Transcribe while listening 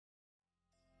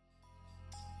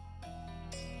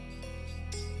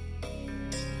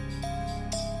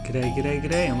G'day, g'day,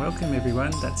 g'day, and welcome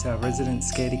everyone. That's our resident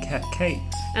scaredy cat, Kate.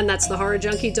 And that's the horror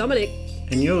junkie, Dominic.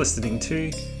 And you're listening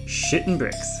to Shit and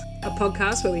Bricks, a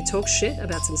podcast where we talk shit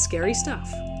about some scary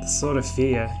stuff. the sort of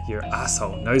fear your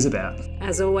asshole knows about.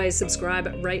 As always,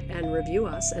 subscribe, rate, and review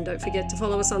us. And don't forget to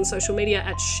follow us on social media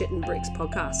at Shit and Bricks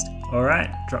Podcast. All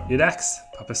right, drop your dax,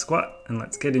 pop a squat, and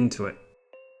let's get into it.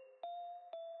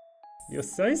 You're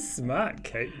so smart,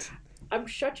 Kate. I'm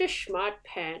such a smart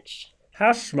pants.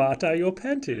 How smart are your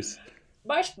panties?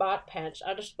 My smart pants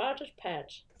are the smartest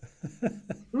pants.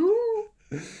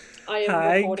 I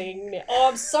am recording now. Oh,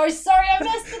 I'm so sorry I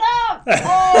messed it up.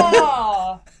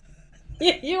 Oh,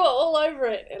 you were all over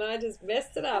it and I just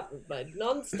messed it up with my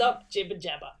non-stop jibber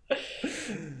jabber.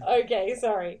 Okay,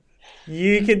 sorry.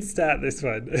 You can start this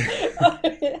one.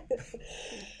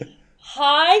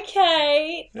 Hi,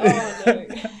 Kate. Oh, no.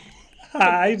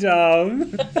 Hi,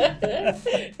 Dom.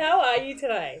 How are you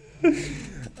today?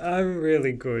 I'm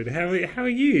really good. How are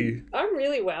you? I'm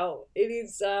really well. It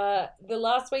is the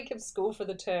last week of school for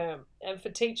the term, and for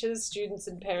teachers, students,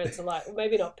 and parents alike. Well,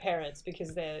 maybe not parents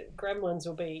because their gremlins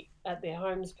will be at their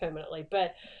homes permanently,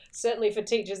 but certainly for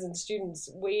teachers and students,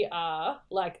 we are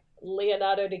like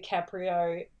Leonardo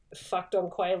DiCaprio fucked on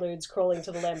Quaaludes crawling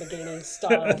to the Lamborghini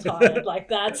style tired. Like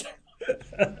that's...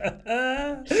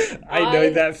 I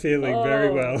know that feeling very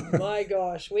well. My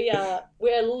gosh, we're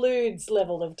Ludes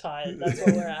level of tired. That's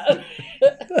what we're at.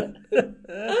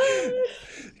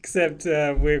 Except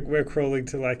we're crawling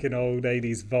to like an old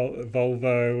 80s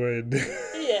Volvo and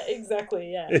yeah,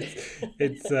 exactly. Yeah,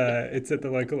 it's at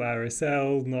the local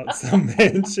RSL, not some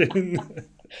mansion.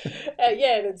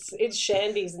 Yeah, and it's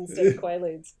shandies instead of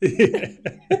Quaaludes. Yeah.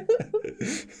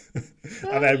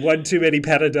 I've had one too many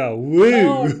Panadol. Woo!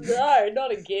 Oh no,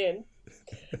 not again.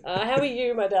 How are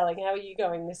you, my darling? How are you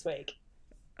going this week?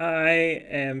 I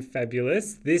am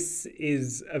fabulous. This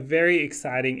is a very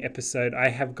exciting episode. I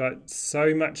have got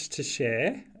so much to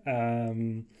share.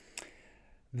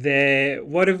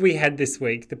 What have we had this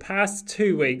week? The past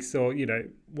 2 weeks, or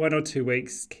 1 or 2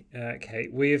 weeks,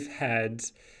 Kate, we've had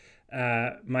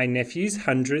my nephew's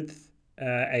 100th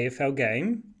AFL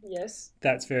game. Yes.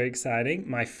 That's very exciting.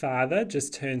 My father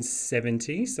just turned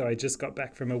 70, so I just got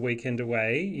back from a weekend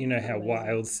away. You know how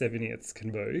wild 70ths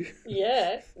can be.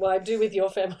 Yeah, well, I do with your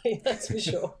family, that's for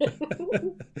sure.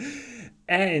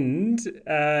 And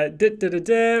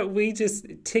we just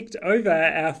ticked over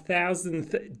our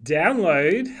 1,000th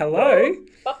download. Hello.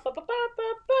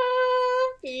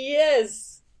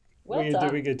 Yes. Well We're done.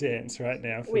 doing a dance right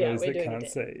now for those that can't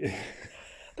see.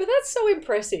 But that's so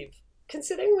impressive.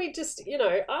 Considering we just,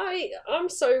 I'm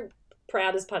so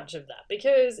proud as punch of that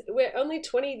because we're only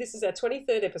 20, this is our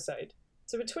 23rd episode.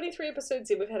 So we're 23 episodes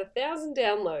in, we've had 1,000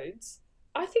 downloads.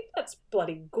 I think that's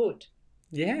bloody good.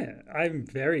 Yeah, I'm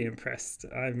very impressed.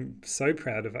 I'm so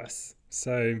proud of us.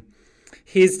 So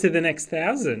here's to the next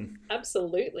 1,000.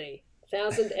 Absolutely.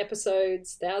 1,000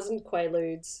 episodes, 1,000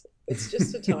 Quaaludes. It's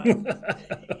just a time.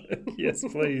 Yes,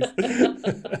 please.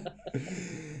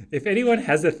 If anyone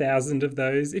has 1,000 of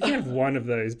those, if you have one of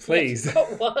those, please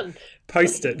got one.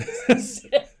 Post it.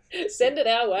 Send it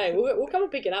our way. We'll come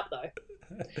and pick it up though.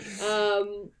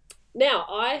 Now,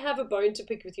 I have a bone to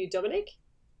pick with you, Dominic.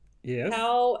 Yes.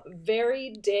 How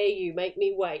very dare you make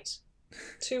me wait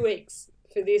 2 weeks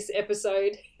for this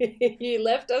episode. You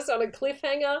left us on a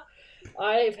cliffhanger.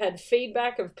 I've had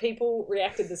feedback of people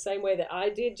reacted the same way that I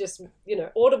did, just,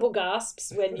 audible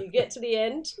gasps when you get to the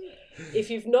end. If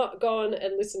you've not gone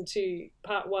and listened to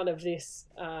part 1 of this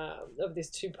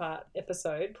 2-part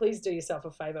episode, please do yourself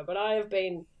a favour. But I have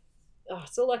been,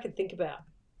 it's all I can think about.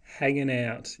 Hanging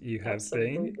out, you have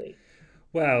Absolutely. been.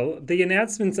 Well, the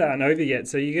announcements aren't over yet,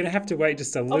 so you're going to have to wait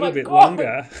just a little bit God.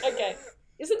 longer. Okay.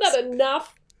 Isn't that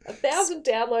enough? 1,000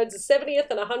 downloads, a 70th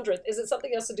and 100th. Is it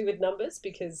something else to do with numbers?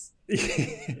 Because...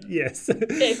 Yes.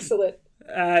 Excellent.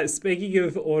 Speaking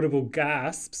of audible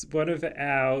gasps, one of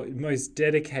our most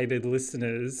dedicated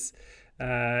listeners,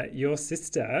 your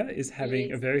sister, is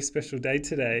having a very special day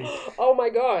today. Oh my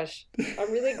gosh.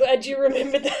 I'm really glad you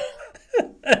remembered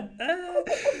that.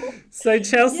 So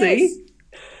Chelsea... Yes.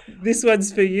 This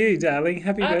one's for you, darling.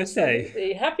 Happy birthday.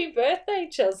 Absolutely. Happy birthday,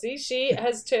 Chelsea. She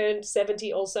has turned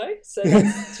 70 also. So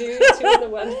that's two in the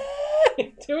one 2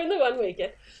 in the 1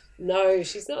 weekend. No,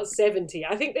 she's not 70.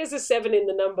 I think there's a 7 in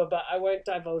the number, but I won't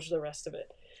divulge the rest of it.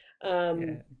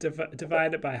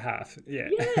 Divide it by half. Yeah.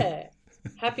 Yeah.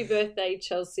 Happy birthday,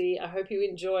 Chelsea. I hope you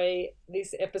enjoy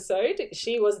this episode.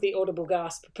 She was the audible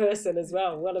gasp person as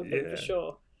well, one of them for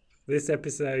sure. This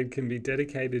episode can be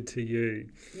dedicated to you.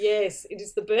 Yes, it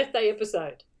is the birthday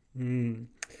episode.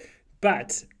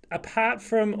 But apart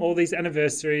from all these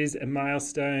anniversaries and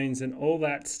milestones and all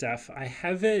that stuff, I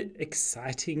have an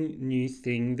exciting new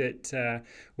thing that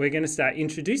we're going to start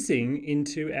introducing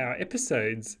into our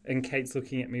episodes. And Kate's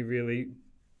looking at me really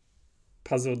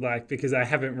puzzled, because I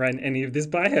haven't run any of this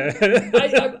by her.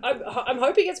 I'm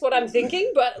hoping it's what I'm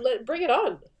thinking, but bring it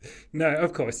on. No,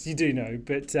 of course, you do know.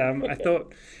 But I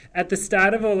thought at the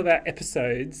start of all of our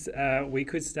episodes, we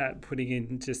could start putting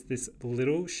in just this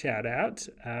little shout out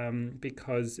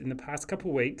because in the past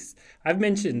couple of weeks, I've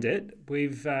mentioned it,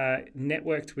 we've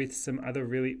networked with some other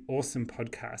really awesome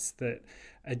podcasts that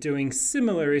are doing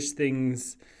similar-ish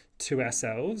things to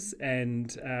ourselves.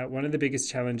 And one of the biggest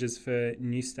challenges for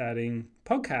new starting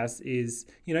podcasts is,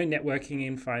 networking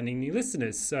and finding new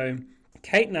listeners. So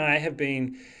Kate and I have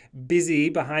been busy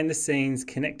behind the scenes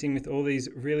connecting with all these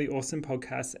really awesome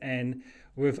podcasts, and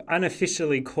we've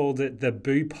unofficially called it the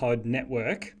Boo Pod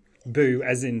Network. Boo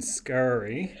as in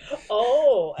scurry.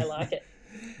 Oh, I like it.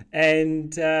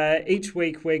 And each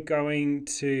week we're going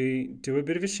to do a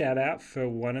bit of a shout out for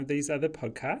one of these other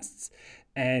podcasts.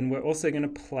 And we're also going to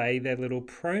play their little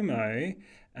promo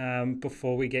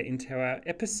before we get into our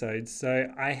episodes.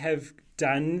 So I have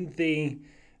done the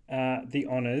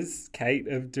honors, Kate,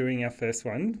 of doing our first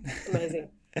one. Amazing.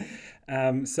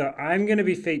 So I'm going to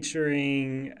be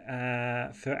featuring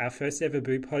for our first ever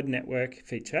Boo Pod Network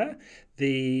feature,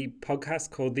 the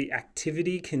podcast called The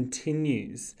Activity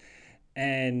Continues.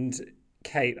 And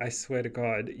Kate, I swear to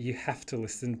God, you have to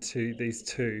listen to these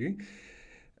two.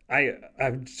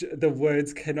 The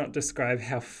words cannot describe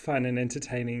how fun and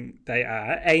entertaining they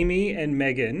are. Amy and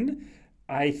Megan,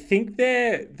 I think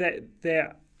they're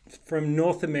from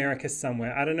North America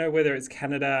somewhere. I don't know whether it's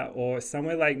Canada or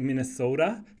somewhere like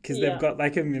Minnesota, because they've got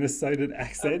like a Minnesotan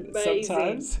accent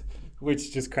sometimes,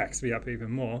 which just cracks me up even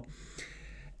more.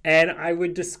 And I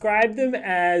would describe them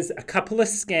as a couple of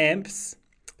scamps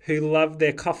who love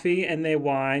their coffee and their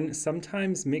wine,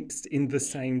 sometimes mixed in the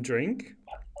same drink.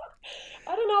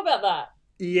 I don't know about that.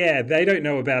 Yeah, they don't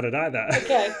know about it either.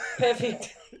 Okay,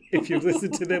 perfect. If you've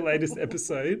listened to their latest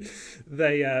episode,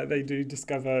 they do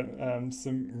discover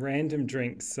some random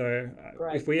drinks. So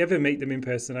if we ever meet them in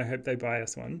person, I hope they buy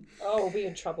us one. Oh, we'll be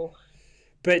in trouble.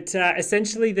 But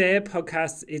essentially their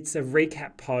podcast, it's a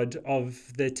recap pod of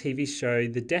the TV show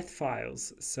The Death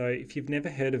Files. So if you've never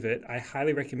heard of it, I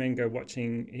highly recommend go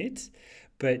watching it.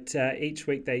 But each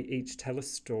week they each tell a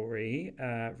story,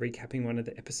 recapping one of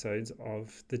the episodes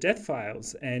of The Death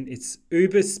Files. And it's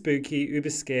uber spooky,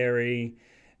 uber scary.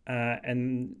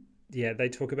 And yeah, they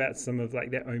talk about some of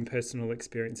like their own personal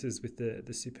experiences with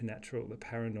the supernatural, the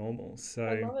paranormal. So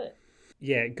I love it.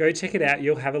 Yeah, go check it out.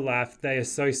 You'll have a laugh. They are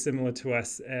so similar to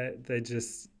us. They're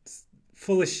just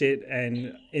full of shit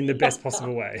and in the best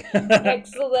possible way.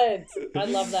 Excellent. I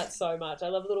love that so much. I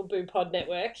love Little Boo Pod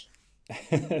Network.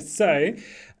 So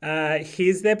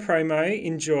here's their promo.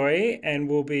 Enjoy, and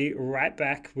we'll be right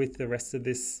back with the rest of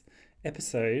this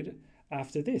episode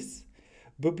after this.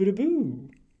 Boo-boo-boo.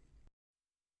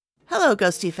 Hello,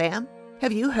 Ghosty fam.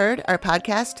 Have you heard our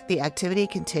podcast, The Activity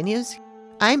Continues?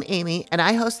 I'm Amy, and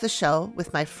I host the show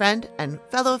with my friend and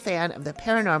fellow fan of the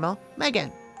paranormal,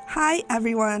 Megan. Hi,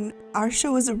 everyone. Our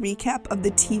show is a recap of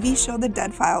the TV show The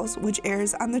Dead Files, which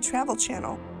airs on the Travel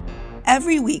Channel.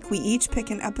 Every week, we each pick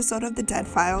an episode of The Dead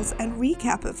Files and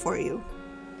recap it for you.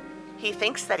 He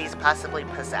thinks that he's possibly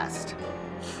possessed.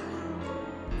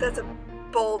 That's a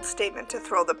bold statement to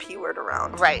throw the P word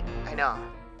around. Right, I know.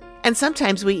 And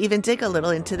sometimes we even dig a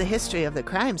little into the history of the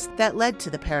crimes that led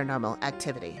to the paranormal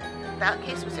activity. That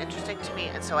case was interesting to me,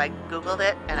 and so I Googled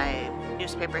it, and I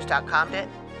newspapers.com'd it,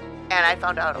 and I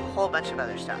found out a whole bunch of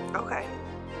other stuff. Okay.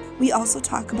 We also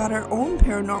talk about our own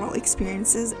paranormal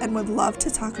experiences and would love to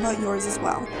talk about yours as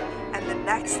well. And the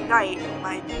next night,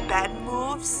 my bed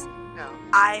moves. No.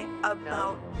 I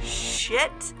about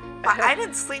shit. I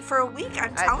didn't sleep for a week,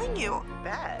 I'm telling you.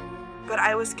 Bad. But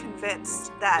I was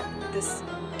convinced that this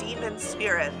demon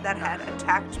spirit that had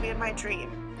attacked me in my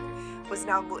dream was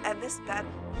now and this bed.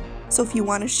 So if you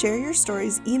want to share your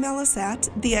stories, email us at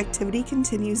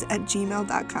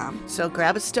theactivitycontinues@gmail.com. So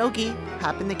grab a stogie,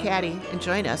 hop in the caddy, and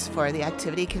join us for The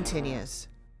Activity Continues.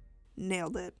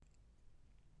 Nailed it.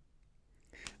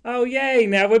 Oh, yay,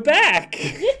 now we're back.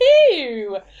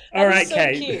 Yee-hoo! All right, so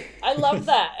Kate. Cute. I love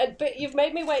that. But you've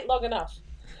made me wait long enough.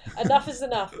 Enough is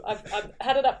enough. I've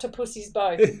had it up to Pussy's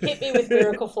bow. Hit me with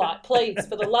Miracle Flight, please,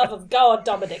 for the love of God,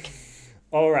 Dominic.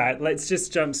 All right, let's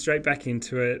just jump straight back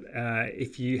into it.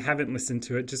 If you haven't listened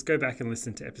to it, just go back and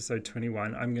listen to episode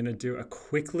 21. I'm going to do a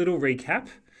quick little recap.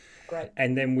 Great.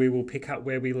 And then we will pick up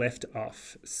where we left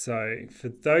off. So for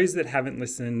those that haven't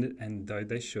listened, and though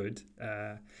they should,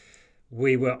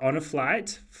 We were on a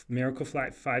flight, Miracle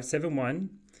Flight 571.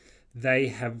 They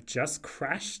have just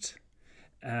crashed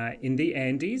in the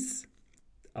Andes.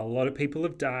 A lot of people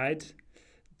have died.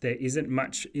 There isn't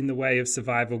much in the way of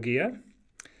survival gear.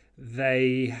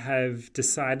 They have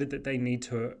decided that they need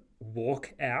to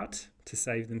walk out to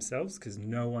save themselves because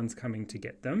no one's coming to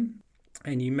get them.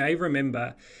 And you may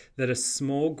remember that a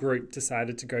small group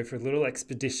decided to go for a little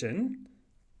expedition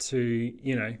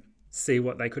to, see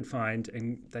what they could find.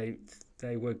 And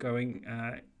they were going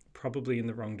probably in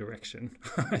the wrong direction,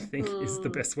 I think is the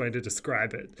best way to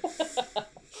describe it.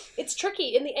 It's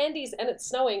tricky in the Andes and it's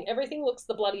snowing. Everything looks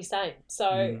the bloody same. So,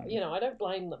 I don't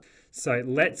blame them. So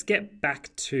let's get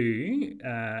back to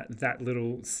that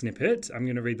little snippet. I'm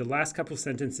going to read the last couple of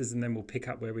sentences and then we'll pick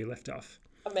up where we left off.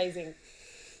 Amazing.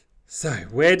 So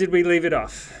where did we leave it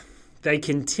off? They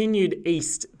continued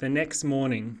east the next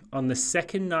morning. On the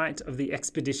second night of the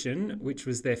expedition, which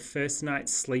was their first night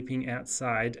sleeping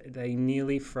outside, they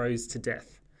nearly froze to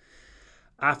death.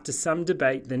 After some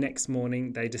debate the next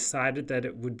morning, they decided that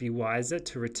it would be wiser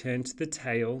to return to the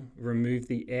tail, remove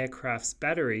the aircraft's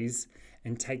batteries,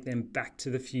 and take them back to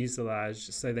the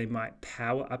fuselage so they might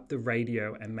power up the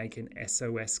radio and make an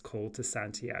SOS call to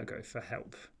Santiago for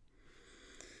help.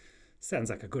 Sounds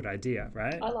like a good idea,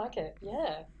 right? I like it,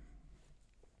 yeah.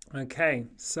 Okay,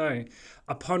 so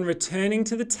upon returning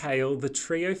to the tail, the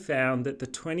trio found that the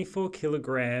 24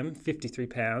 kilogram, 53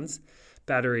 pounds,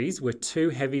 batteries were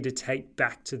too heavy to take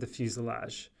back to the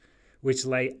fuselage, which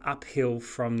lay uphill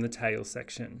from the tail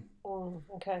section. Oh,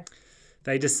 okay.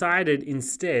 They decided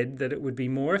instead that it would be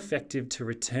more effective to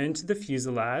return to the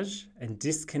fuselage and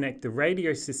disconnect the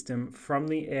radio system from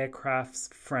the aircraft's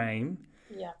frame,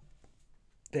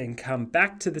 then come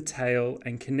back to the tail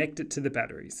and connect it to the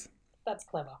batteries. That's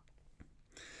clever.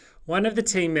 One of the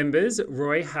team members,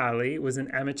 Roy Harley, was an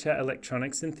amateur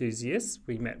electronics enthusiast.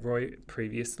 We met Roy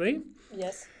previously.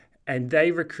 Yes. And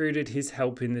they recruited his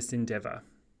help in this endeavour.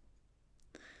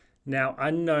 Now,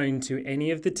 unknown to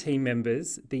any of the team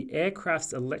members, the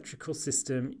aircraft's electrical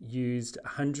system used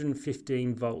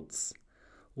 115 volts,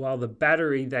 while the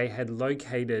battery they had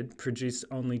located produced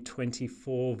only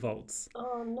 24 volts.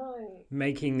 Oh, no.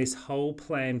 Making this whole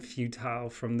plan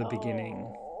futile from the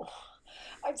beginning.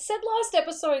 I said last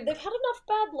episode, they've had enough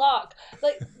bad luck.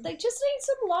 They just need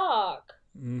some luck.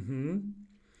 Mm-hmm.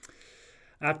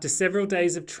 After several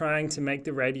days of trying to make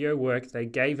the radio work, they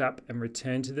gave up and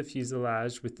returned to the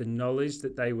fuselage with the knowledge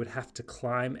that they would have to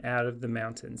climb out of the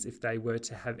mountains if they were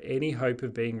to have any hope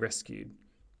of being rescued.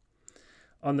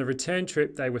 On the return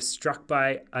trip, they were struck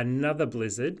by another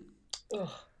blizzard. Ugh,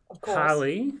 of course.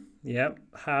 Harley,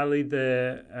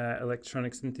 the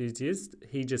electronics enthusiast,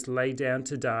 he just lay down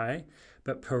to die,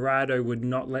 but Parado would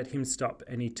not let him stop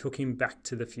and he took him back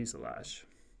to the fuselage.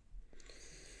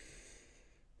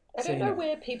 I don't know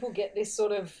where people get this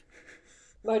sort of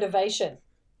motivation.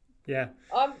 Yeah.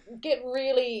 I get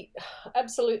really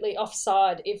absolutely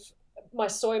offside if my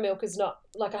soy milk is not,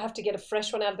 like I have to get a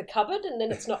fresh one out of the cupboard and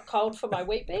then it's not cold for my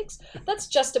wheat bix. That's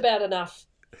just about enough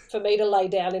for me to lay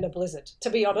down in a blizzard, to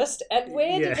be honest. And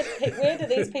where do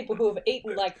these people who have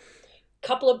eaten like a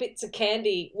couple of bits of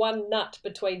candy, one nut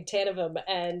between 10 of them,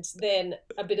 and then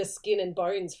a bit of skin and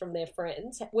bones from their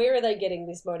friends, where are they getting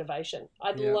this motivation?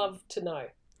 I'd love to know.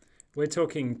 We're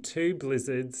talking 2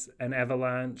 blizzards, an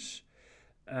avalanche,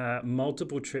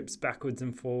 multiple trips backwards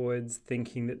and forwards,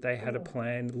 thinking that they had a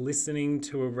plan, listening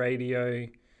to a radio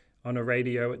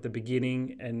at the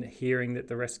beginning and hearing that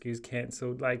the rescue's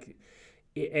cancelled. Like,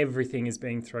 everything is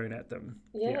being thrown at them.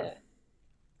 Yeah.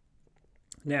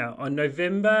 Now, on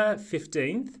November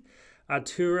 15th,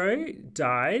 Arturo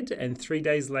died, and 3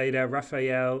 days later,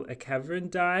 Rafael Ecavern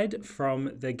died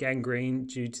from the gangrene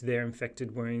due to their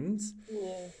infected wounds.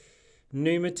 Yeah.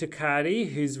 Numa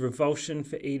Tukari, whose revulsion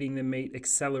for eating the meat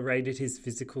accelerated his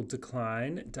physical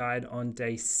decline, died on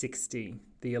day 60,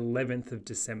 the 11th of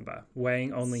December,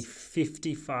 weighing only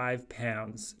 55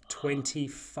 pounds,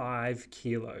 25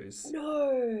 kilos.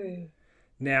 No.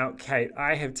 Now, Kate,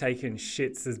 I have taken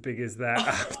shits as big as that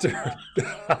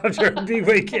after a big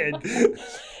weekend. He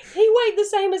weighed the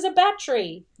same as a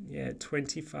battery. Yeah,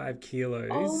 25 kilos.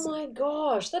 Oh my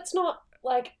gosh. That's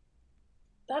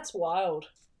wild.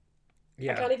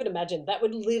 Yeah. I can't even imagine. That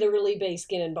would literally be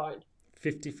skin and bone.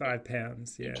 55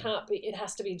 pounds, yeah. It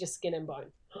has to be just skin and bone.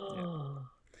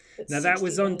 Now, that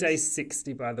was on day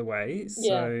 60, by the way,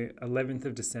 so 11th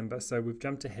of December, so we've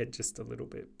jumped ahead just a little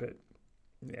bit, but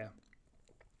yeah.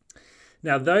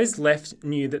 Now, those left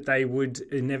knew that they would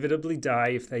inevitably die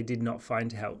if they did not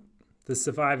find help. The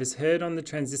survivors heard on the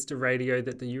transistor radio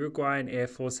that the Uruguayan Air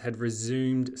Force had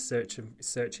resumed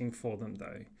searching for them,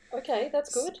 though. Okay,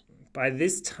 that's good. By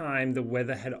this time, the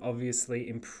weather had obviously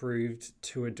improved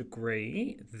to a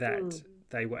degree that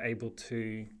they were able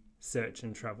to search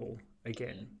and travel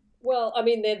again. Well, I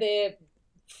mean, they're there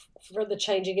for the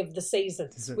changing of the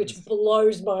seasons, which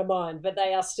blows my mind, but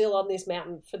they are still on this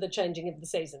mountain for the changing of the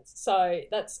seasons. So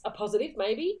that's a positive,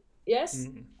 maybe. Yes,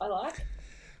 I like.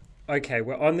 Okay,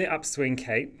 we're on the upswing,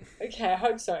 Kate. Okay, I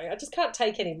hope so. I just can't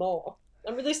take any more.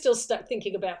 I'm really still stuck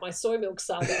thinking about my soy milk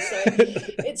saga, so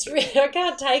it's really, I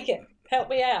can't take it. Help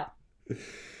me out.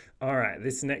 All right,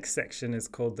 this next section is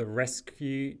called the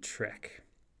Rescue Trek.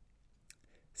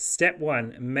 Step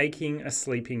 1, making a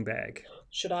sleeping bag.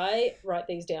 Should I write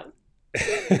these down?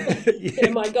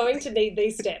 Am I going to need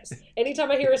these steps?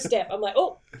 Anytime I hear a step, I'm like,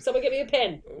 oh, someone get me a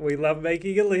pen. We love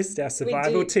making a list. Our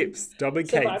survival tips. Dom and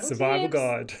Kate, survival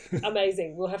guide.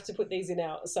 Amazing. We'll have to put these in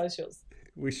our socials.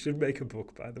 We should make a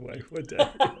book, by the way, one day.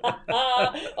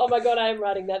 Oh my God, I am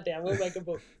writing that down. We'll make a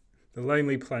book. The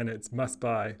Lonely Planets, must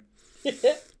buy.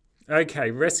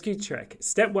 Okay, rescue trek.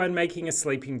 Step 1, making a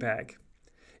sleeping bag.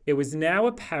 It was now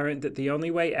apparent that the only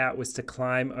way out was to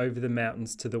climb over the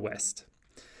mountains to the west.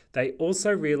 They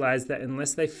also realized that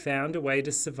unless they found a way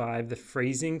to survive the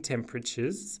freezing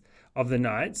temperatures of the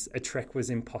nights, a trek was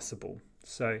impossible.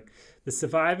 So the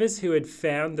survivors who had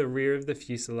found the rear of the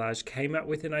fuselage came up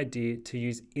with an idea to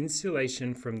use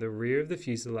insulation from the rear of the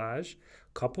fuselage,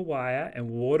 copper wire, and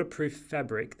waterproof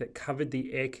fabric that covered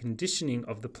the air conditioning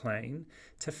of the plane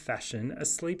to fashion a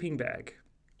sleeping bag.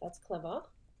 That's clever.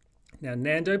 Now,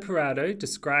 Nando Parado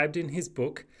described in his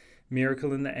book,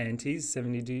 Miracle in the Andes,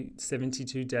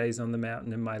 72 Days on the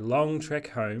Mountain and My Long Trek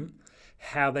Home,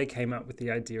 how they came up with the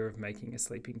idea of making a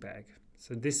sleeping bag.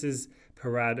 So this is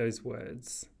Parado's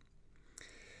words.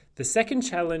 The second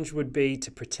challenge would be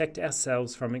to protect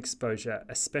ourselves from exposure,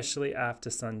 especially after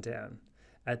sundown.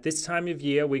 At this time of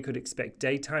year, we could expect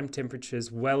daytime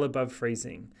temperatures well above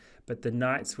freezing, but the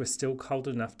nights were still cold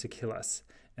enough to kill us,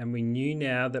 and we knew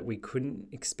now that we couldn't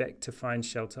expect to find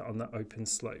shelter on the open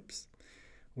slopes.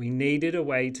 We needed a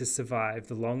way to survive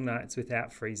the long nights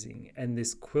without freezing, and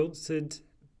the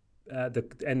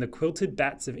quilted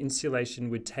bats of insulation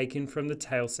we'd taken from the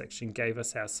tail section gave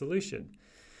us our solution.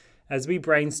 As we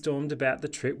brainstormed about the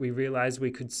trip, we realized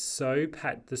we could sew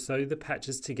the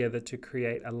patches together to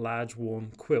create a large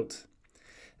warm quilt.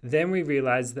 Then we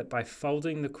realized that by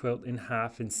folding the quilt in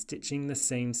half and stitching the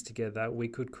seams together, we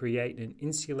could create an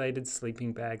insulated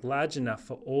sleeping bag large enough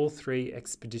for all 3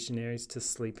 expeditionaries to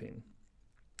sleep in.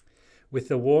 With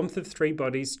the warmth of 3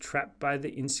 bodies trapped by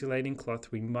the insulating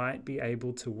cloth, we might be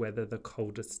able to weather the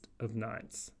coldest of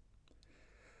nights.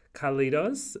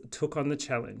 Carlitos took on the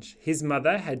challenge. His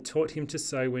mother had taught him to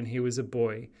sew when he was a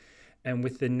boy, and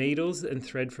with the needles and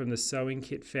thread from the sewing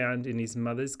kit found in his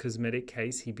mother's cosmetic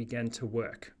case, he began to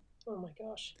work. Oh my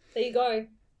gosh. There you go.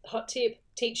 Hot tip.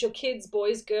 Teach your kids,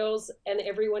 boys, girls, and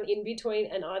everyone in between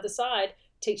and either side,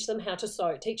 teach them how to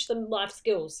sew. Teach them life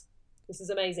skills. This is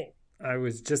amazing. I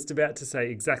was just about to say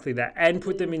exactly that. And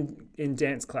put them in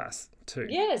dance class too.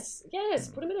 Yes.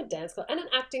 Put them in a dance class and an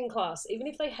acting class, even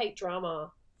if they hate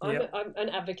drama. I'm an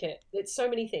advocate. It's so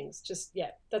many things. Just,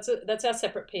 that's our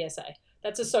separate PSA.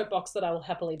 That's a soapbox that I will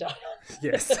happily die on.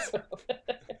 Yes.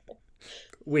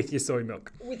 With your soy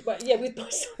milk. With my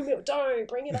soy milk. Don't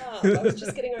bring it up. I was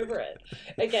just getting over it.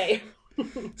 Okay.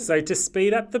 So to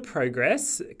speed up the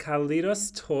progress,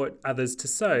 Carlitos taught others to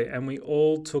sew, and we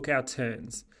all took our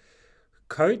turns.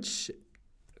 Coche,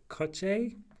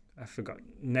 I forgot.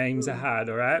 Names are hard,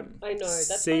 all right? I know.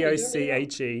 That's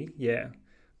Coche, yeah.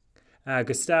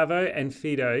 Gustavo and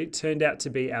Fido turned out to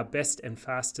be our best and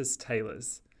fastest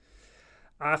tailors.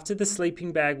 After the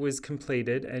sleeping bag was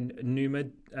completed and Numa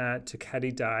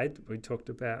Tukati died, we talked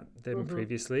about them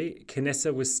previously,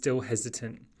 Canessa was still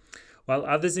hesitant. While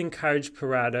others encouraged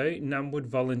Parado, none would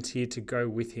volunteer to go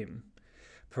with him.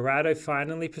 Parado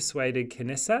finally persuaded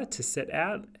Canessa to set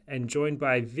out, and joined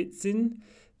by Vitzin,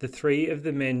 the 3 of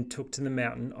the men took to the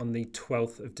mountain on the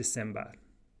 12th of December.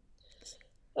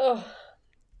 Oh.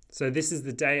 So this is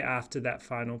the day after that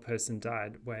final person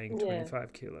died, weighing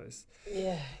 25 kilos.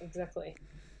 Yeah, exactly.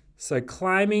 So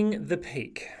climbing the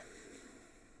peak.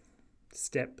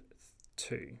 Step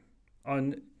 2.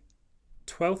 On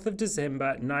 12th of December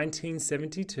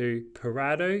 1972,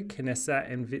 Parado, Canessa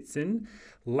and Vitzin,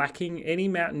 lacking any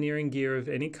mountaineering gear of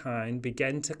any kind,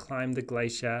 began to climb the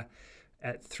glacier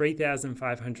at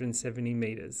 3,570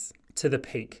 meters to the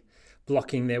peak,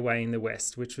 blocking their way in the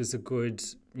west, which was a good,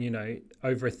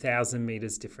 over 1,000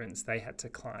 meters difference they had to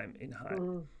climb in height.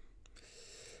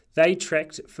 They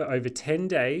trekked for over 10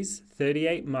 days,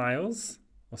 38 miles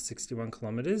or 61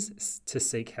 kilometers to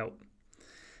seek help.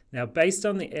 Now, based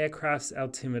on the aircraft's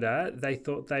altimeter, they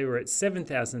thought they were at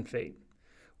 7,000 feet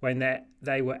when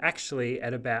they were actually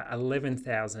at about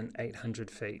 11,800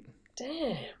 feet.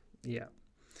 Damn. Yeah.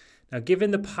 Now,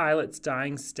 given the pilot's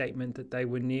dying statement that they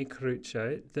were near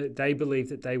Crucho, that they believed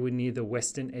that they were near the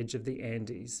western edge of the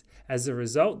Andes. As a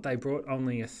result, they brought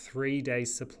only a 3-day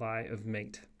supply of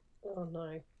meat. Oh,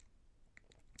 no.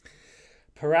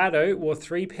 Parado wore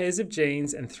 3 pairs of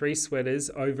jeans and 3 sweaters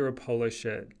over a polo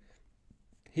shirt.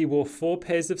 He wore 4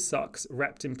 pairs of socks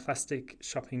wrapped in plastic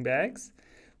shopping bags.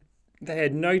 They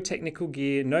had no technical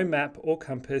gear, no map or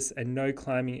compass, and no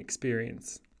climbing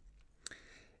experience.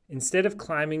 Instead of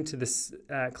climbing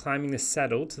the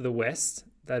saddle to the west,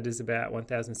 that is about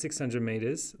 1,600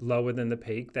 meters lower than the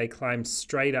peak, they climbed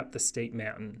straight up the steep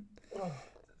mountain. Oh.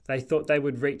 They thought they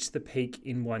would reach the peak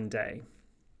in 1 day.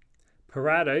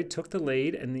 Parado took the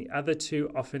lead, and the other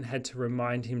 2 often had to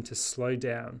remind him to slow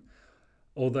down,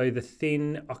 although the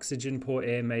thin, oxygen-poor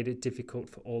air made it difficult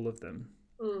for all of them.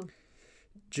 Mm.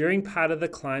 During part of the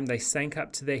climb, they sank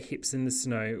up to their hips in the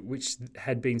snow, which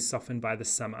had been softened by the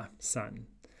summer sun.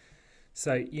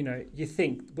 So, you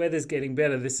think weather's getting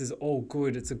better, this is all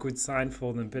good, it's a good sign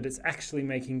for them, but it's actually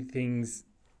making things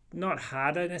not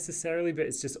harder necessarily, but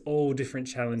it's just all different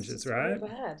challenges, right? So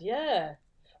bad, yeah.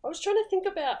 I was trying to think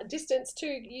about distance too.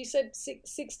 You said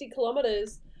 60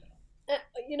 kilometers.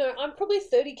 I'm probably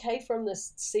 30k from the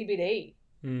CBD,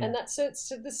 and that's it's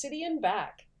to the city and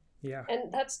back. Yeah.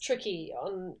 And that's tricky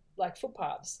on like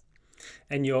footpaths.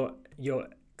 And you're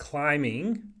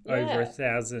climbing over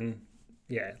 1,000.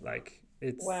 Yeah, like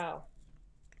it's wow.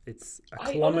 It's a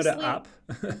kilometer up.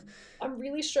 I'm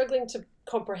really struggling to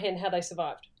comprehend how they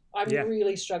survived. I'm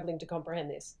really struggling to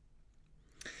comprehend this.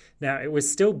 Now, it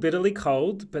was still bitterly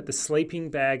cold, but the sleeping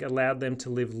bag allowed them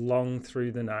to live long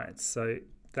through the night. So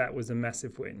that was a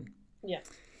massive win. Yeah.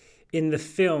 In the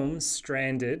film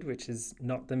Stranded, which is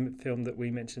not the film that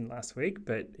we mentioned last week,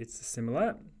 but it's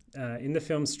similar. In the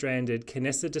film Stranded,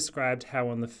 Canessa described how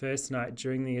on the first night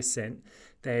during the ascent,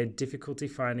 they had difficulty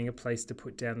finding a place to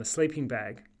put down the sleeping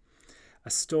bag. A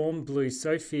storm blew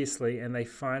so fiercely, and they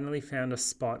finally found a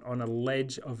spot on a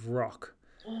ledge of rock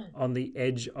on the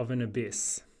edge of an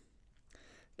abyss.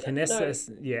 Canessa,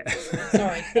 no. yeah.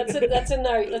 Sorry, that's a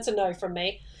no. That's a no from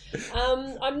me.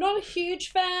 I'm not a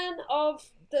huge fan of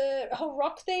the whole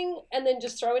rock thing, and then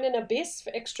just throw in an abyss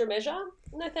for extra measure.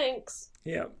 No thanks.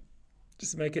 Yeah,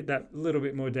 just make it that little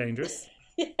bit more dangerous.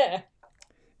 Yeah.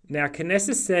 Now,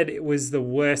 Canessa said it was the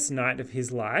worst night of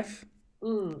his life.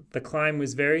 Mm. The climb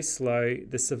was very slow.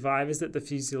 The survivors at the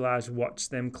fuselage watched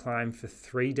them climb for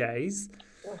 3 days.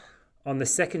 Ugh. On the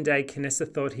second day,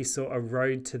 Canessa thought he saw a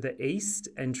road to the east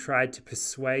and tried to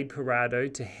persuade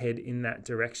Parado to head in that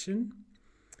direction.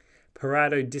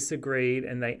 Parado disagreed,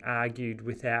 and they argued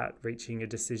without reaching a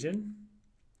decision.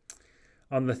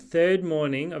 On the third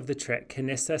morning of the trek,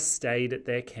 Canessa stayed at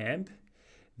their camp.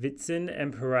 Vitzen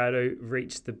and Parado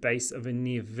reached the base of a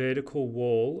near vertical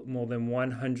wall more than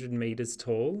 100 meters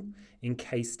tall,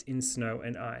 encased in snow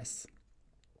and ice.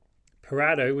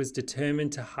 Parado was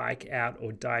determined to hike out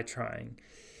or die trying.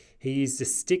 He used a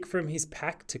stick from his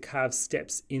pack to carve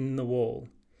steps in the wall.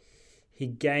 He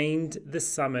gained the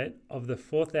summit of the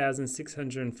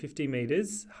 4,650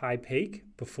 meters high peak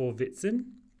before Vitzen.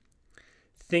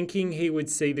 Thinking he would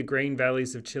see the green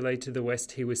valleys of Chile to the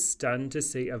west, he was stunned to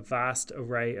see a vast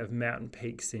array of mountain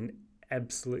peaks in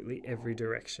absolutely every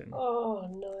direction. Oh,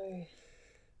 no.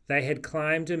 They had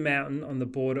climbed a mountain on the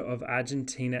border of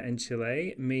Argentina and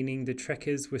Chile, meaning the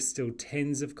trekkers were still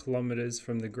tens of kilometers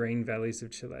from the green valleys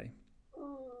of Chile.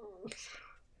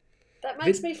 That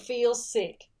makes me feel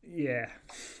sick. Yeah.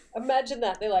 Imagine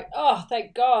that. They're like, oh,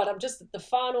 thank God, I'm just at the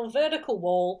final vertical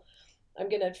wall. I'm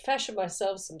going to fashion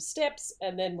myself some steps,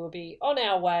 and then we'll be on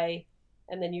our way.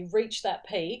 And then you reach that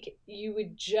peak, you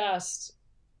would just...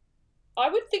 I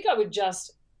would think I would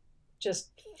just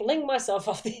fling myself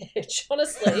off the edge,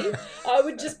 honestly. I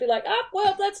would just be like,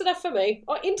 well, that's enough for me.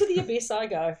 Oh, into the abyss I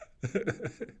go.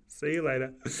 See you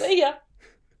later. See ya.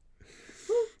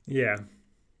 Yeah.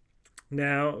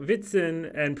 Now,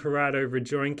 Vitzen and Parado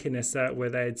rejoined Canessa where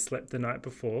they had slept the night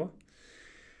before.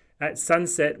 At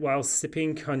sunset, while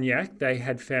sipping cognac they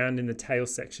had found in the tail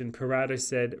section, Parado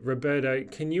said, "Roberto,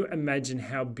 can you imagine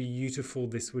how beautiful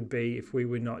this would be if we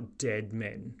were not dead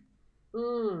men?"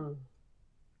 Mm.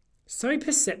 So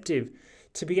perceptive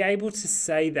to be able to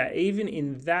say that, even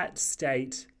in that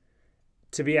state,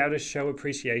 to be able to show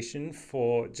appreciation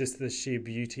for just the sheer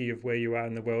beauty of where you are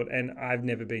in the world. And I've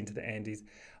never been to the Andes.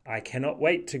 I cannot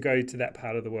wait to go to that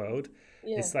part of the world.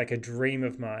 Yeah. It's like a dream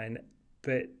of mine,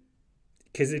 but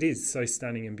because it is so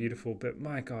stunning and beautiful. But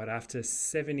my God, after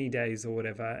 70 days or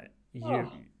whatever,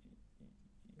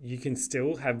 you can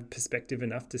still have perspective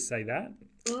enough to say that.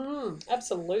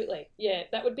 Absolutely. Yeah,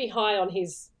 that would be high on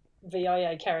his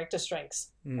VIA character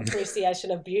strengths.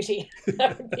 Appreciation of beauty.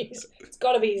 It's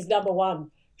got to be his number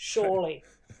one, surely.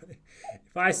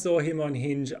 If I saw him on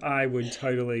Hinge, I would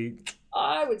totally...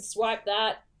 I would swipe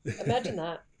that. Imagine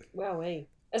that. Wowee.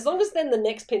 As long as then the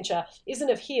next picture isn't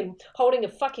of him holding a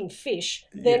fucking fish,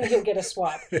 then he'll get a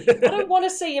swipe. I don't want to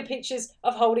see your pictures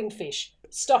of holding fish.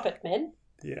 Stop it, men.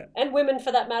 Yeah. And women,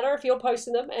 for that matter, if you're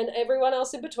posting them, and everyone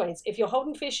else in between. If you're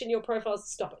holding fish in your profiles,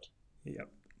 stop it. Yep.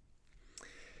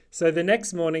 So the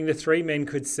next morning, the three men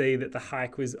could see that the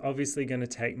hike was obviously going to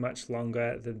take much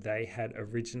longer than they had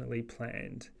originally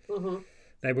planned. Mm-hmm.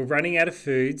 They were running out of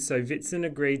food, so Whitson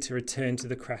agreed to return to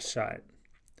the crash site.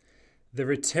 The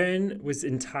return was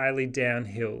entirely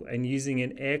downhill, and using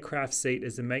an aircraft seat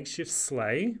as a makeshift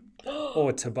sleigh,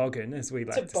 or toboggan, as we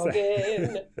like to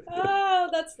say. Oh,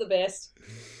 that's the best.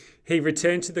 He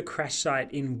returned to the crash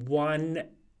site in 1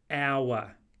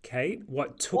 hour, Kate.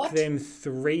 What took them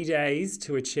 3 days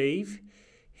to achieve,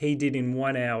 he did in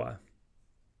 1 hour.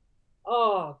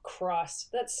 Oh, Christ.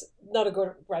 That's not a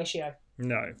good ratio.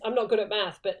 No. I'm not good at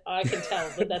math, but I can tell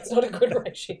that that's not a good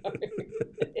ratio.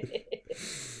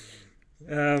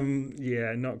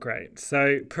 Yeah, not great.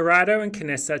 So Parado and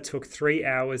Canessa took 3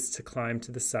 hours to climb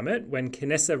to the summit. When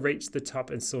Canessa reached the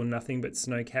top and saw nothing but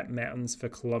snow-capped mountains for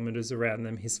kilometres around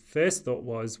them, his first thought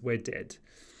was, we're dead.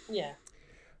 Yeah.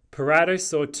 Parado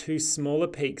saw two smaller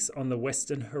peaks on the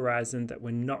western horizon that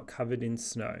were not covered in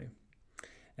snow.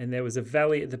 And there was a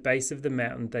valley at the base of the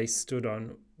mountain they stood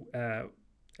on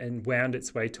and wound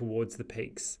its way towards the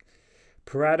peaks.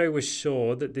 Parado was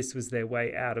sure that this was their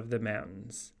way out of the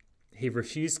mountains. He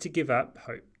refused to give up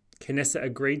hope. Canessa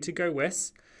agreed to go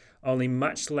west. Only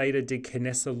much later did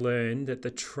Canessa learn that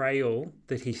the trail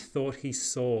that he thought he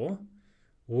saw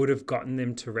would have gotten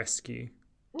them to rescue.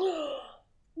 No.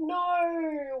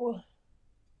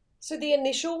 So the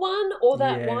initial one or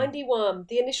that windy one?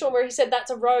 The initial one where he said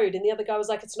that's a road and the other guy was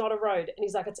like, it's not a road. And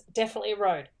he's like, it's definitely a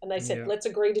road. And they said, let's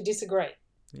agree to disagree.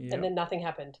 Yep. And then nothing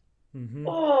happened. Mm-hmm.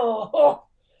 Oh.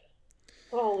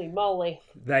 Holy moly.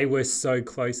 They were so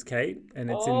close, Kate, and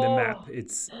it's in the map.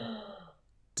 It's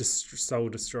soul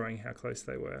destroying how close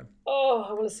they were. Oh,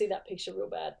 I want to see that picture real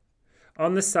bad.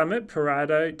 On the summit,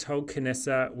 Parado told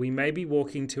Canessa, we may be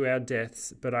walking to our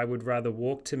deaths, but I would rather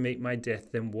walk to meet my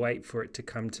death than wait for it to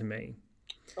come to me.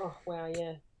 Oh, wow,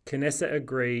 yeah. Canessa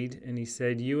agreed, and he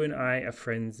said, you and I are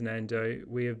friends, Nando.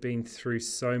 We have been through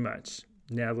so much.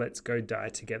 Now let's go die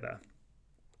together.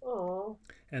 Oh.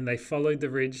 And they followed the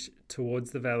ridge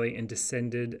towards the valley and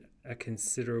descended a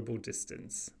considerable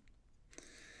distance.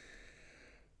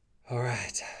 All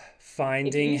right.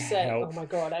 Finding help. Oh, my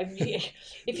God.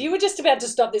 If you were just about to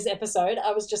stop this episode,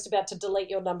 I was just about to delete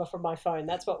your number from my phone.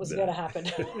 That's what was going to happen.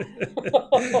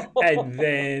 And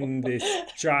then this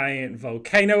giant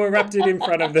volcano erupted in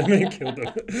front of them and killed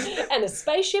them. And a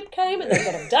spaceship came and they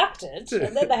got abducted.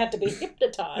 And then they had to be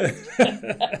hypnotized.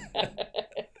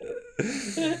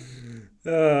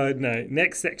 Oh, no.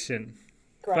 Next section.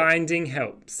 Great. Finding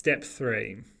help. Step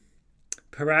 3.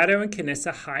 Parado and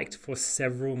Canessa hiked for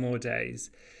several more days.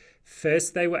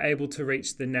 First, they were able to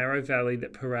reach the narrow valley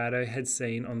that Parado had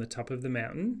seen on the top of the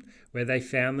mountain, where they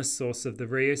found the source of the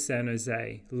Rio San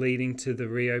Jose, leading to the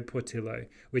Rio Portillo,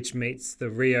 which meets the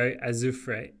Rio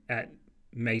Azufre at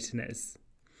Maitenez.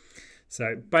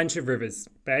 So, bunch of rivers,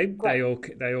 babe.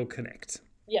 Great. They all connect.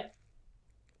 Yeah.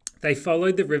 They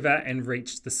followed the river and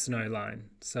reached the snow line.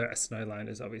 So a snow line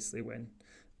is obviously when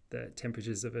the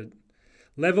temperatures of a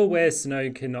level where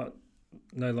snow cannot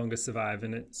no longer survive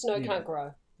and it can't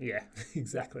grow. Yeah,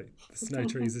 exactly. The snow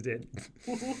trees are dead.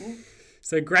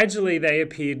 So gradually they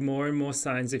appeared more and more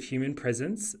signs of human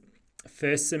presence.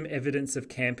 First some evidence of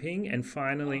camping and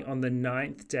finally on the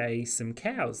 9th day some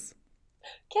cows.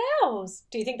 Cows?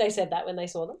 Do you think they said that when they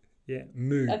saw them? Yeah,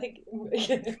 moo. I think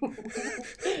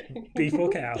beef or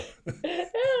cow.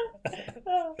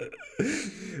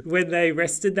 When they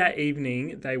rested that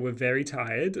evening, they were very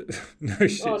tired. No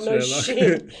shit, oh, no Sherlock.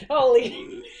 Shit.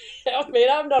 Holy. I mean,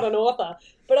 I'm not an author,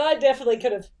 but I definitely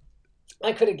could have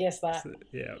guessed that.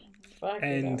 Yeah. Fucking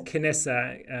and hell.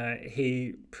 Canessa,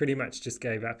 he pretty much just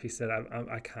gave up. He said,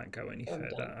 I can't go any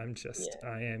further.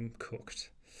 I am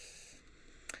cooked.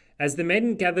 As the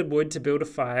men gathered wood to build a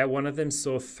fire, one of them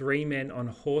saw 3 men on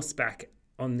horseback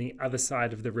on the other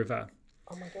side of the river.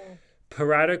 Oh, my God.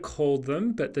 Parado called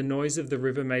them, but the noise of the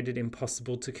river made it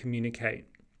impossible to communicate.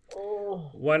 Oh.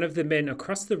 One of the men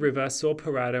across the river saw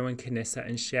Parado and Canessa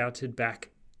and shouted back,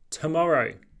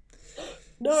 tomorrow.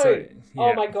 No. So, yeah.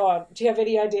 Oh, my God. Do you have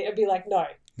any idea? It'd be like, no.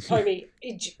 Homie,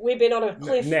 we've been on a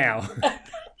cliff. Now.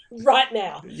 Right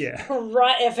now. Yeah.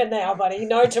 Right effing now, buddy.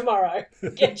 No tomorrow.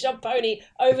 Get your pony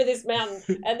over this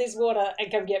mountain and this water and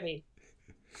come get me.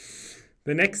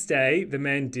 The next day, the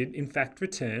man did, in fact,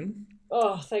 return.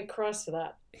 Oh, thank Christ for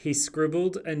that. He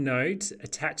scribbled a note,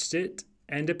 attached it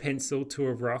and a pencil to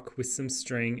a rock with some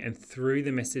string, and threw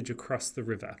the message across the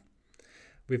river.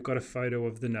 We've got a photo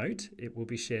of the note. It will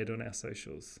be shared on our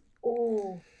socials.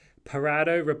 Ooh.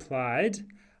 Parado replied,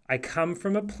 I come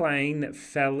from a plane that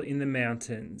fell in the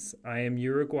mountains. I am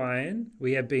Uruguayan.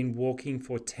 We have been walking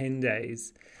for 10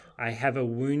 days. I have a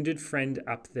wounded friend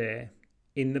up there.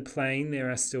 In the plane,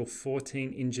 there are still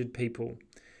 14 injured people.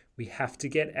 We have to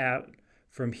get out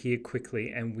from here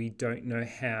quickly, and we don't know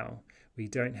how. We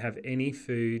don't have any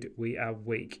food. We are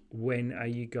weak. When are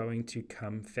you going to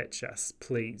come fetch us?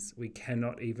 Please, we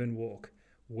cannot even walk.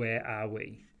 Where are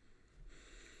we?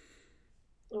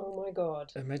 Oh, my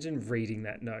God. Imagine reading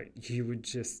that note. You would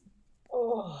just...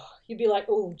 Oh, you'd be like,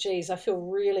 oh, geez, I feel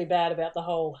really bad about the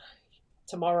whole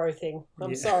tomorrow thing.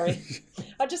 I'm sorry.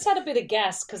 I just had a bit of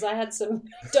gas because I had some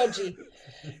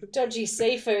dodgy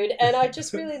seafood and I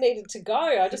just really needed to go.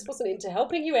 I just wasn't into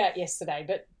helping you out yesterday,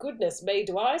 but goodness me,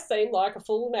 do I seem like a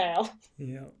fool now?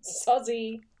 Yeah.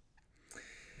 Sozzy.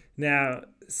 Now,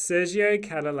 Sergio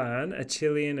Catalan, a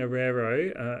Chilean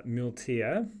arriero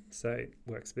muleteer, so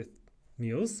works with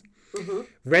mules,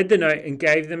 read the note and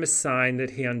gave them a sign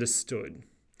that he understood.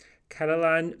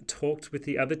 Catalan talked with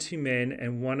the other two men,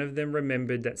 and one of them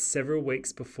remembered that several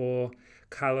weeks before,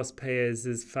 Carlos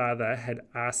Paez's father had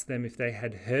asked them if they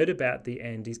had heard about the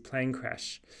Andes plane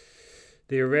crash.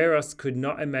 The arrieros could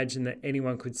not imagine that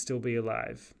anyone could still be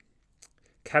alive.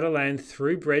 Catalan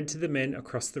threw bread to the men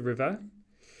across the river.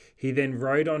 He then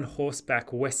rode on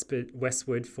horseback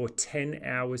westward for 10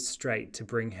 hours straight to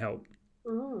bring help.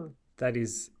 Mm. That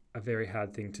is a very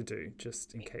hard thing to do,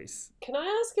 just in case. Can I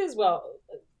ask as well,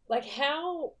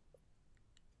 how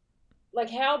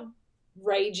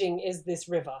raging is this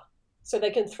river? So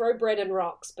they can throw bread and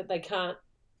rocks, but they can't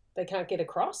get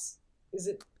across? Is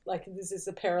it like this is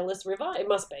a perilous river? It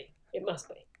must be.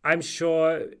 I'm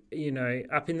sure,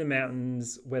 up in the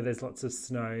mountains where there's lots of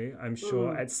snow, I'm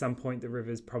sure at some point the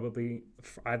river's probably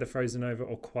either frozen over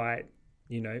or quite,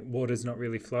 water's not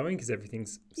really flowing because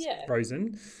everything's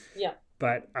frozen. Yeah.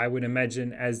 But I would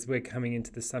imagine as we're coming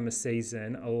into the summer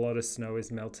season, a lot of snow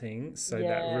is melting. So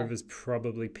that river's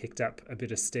probably picked up a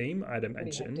bit of steam, I'd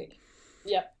imagine.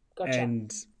 Yep, gotcha.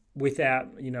 And without,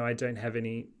 I don't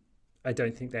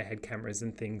think they had cameras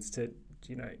and things to,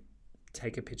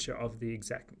 take a picture of the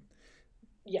exact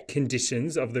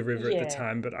conditions of the river at the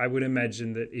time. But I would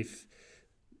imagine that if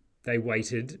they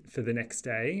waited for the next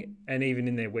day, and even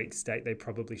in their weak state, they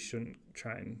probably shouldn't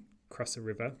try and cross a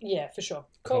river. Yeah, for sure.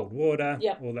 Cold water,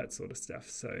 all that sort of stuff.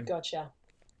 So gotcha.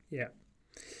 Yeah.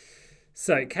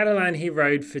 So Catalan, he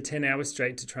rode for 10 hours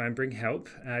straight to try and bring help.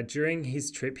 During his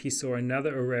trip, he saw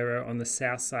another arriero on the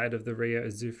south side of the Rio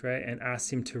Azufre and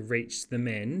asked him to reach the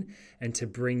men and to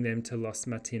bring them to Los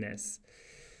Martínez.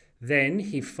 Then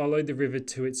he followed the river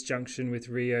to its junction with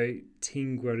Rio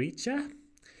Tinguaricha,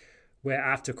 where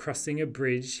after crossing a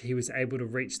bridge, he was able to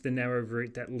reach the narrow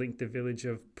route that linked the village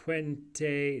of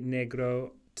Puente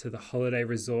Negro to the holiday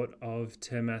resort of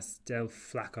Termas del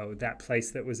Flaco, that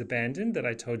place that was abandoned that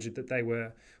I told you that they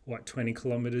were, 20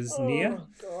 kilometres near? Oh,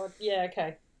 God. Yeah,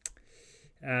 okay.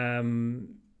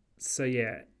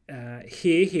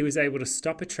 Here he was able to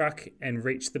stop a truck and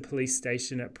reach the police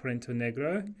station at Puente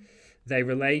Negro. They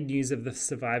relayed news of the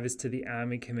survivors to the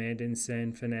army command in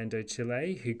San Fernando,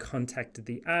 Chile, who contacted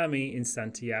the army in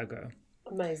Santiago.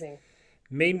 Amazing.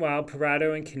 Meanwhile,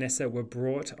 Parado and Canessa were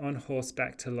brought on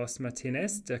horseback to Los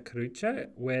Martínez de Carucha,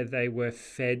 where they were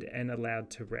fed and allowed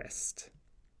to rest.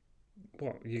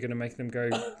 What, you're going to make them go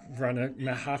run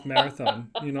a half marathon?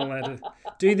 You're not allowed to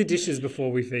do the dishes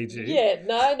before we feed you. Yeah,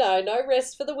 no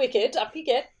rest for the wicked. Up you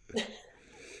get.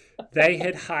 They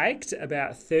had hiked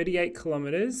about 38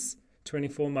 kilometres,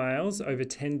 24 miles, over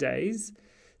 10 days.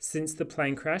 Since the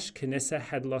plane crash, Canessa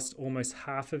had lost almost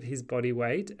half of his body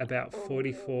weight, about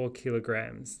 44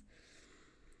 kilograms.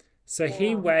 So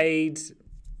he weighed,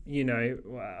 he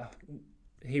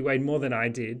weighed more than I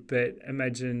did, but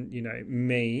imagine,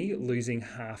 me losing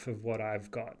half of what I've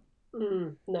got.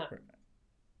 No.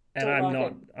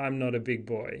 And I'm not a big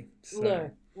boy. So.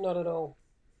 No, not at all.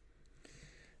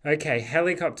 Okay,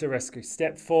 helicopter rescue.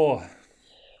 Step 4.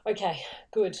 Okay,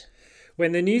 good.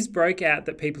 When the news broke out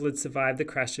that people had survived the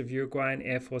crash of Uruguayan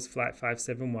Air Force Flight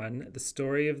 571, the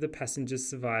story of the passengers'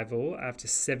 survival after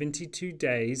 72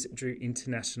 days drew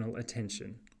international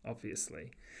attention,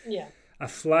 obviously. Yeah. A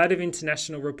flood of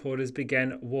international reporters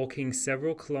began walking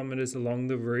several kilometres along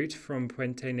the route from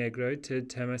Puente Negro to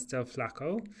Termas del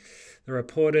Flaco. The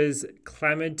reporters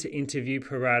clamoured to interview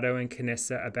Parado and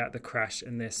Canessa about the crash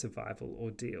and their survival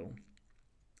ordeal.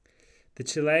 The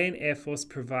Chilean Air Force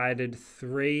provided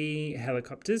 3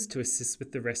 helicopters to assist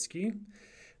with the rescue.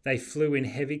 They flew in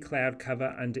heavy cloud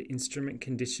cover under instrument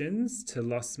conditions to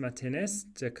Los Mártires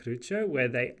de Crucho, where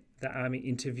the army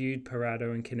interviewed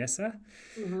Parado and Canessa.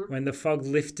 Mm-hmm. When the fog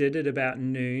lifted at about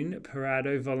noon,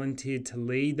 Parado volunteered to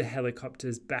lead the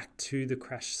helicopters back to the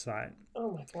crash site.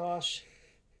 Oh my gosh.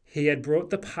 He had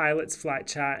brought the pilot's flight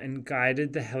chart and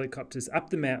guided the helicopters up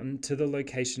the mountain to the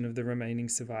location of the remaining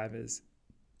survivors.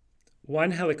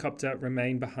 1 helicopter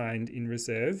remained behind in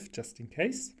reserve, just in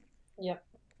case. Yep.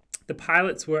 The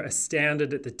pilots were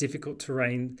astounded at the difficult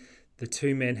terrain the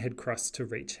 2 men had crossed to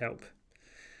reach help.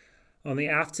 On the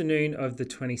afternoon of the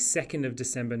 22nd of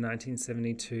December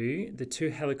 1972, the 2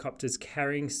 helicopters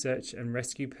carrying search and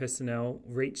rescue personnel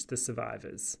reached the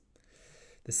survivors.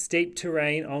 The steep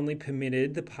terrain only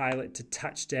permitted the pilot to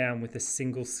touch down with a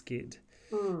single skid.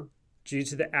 Due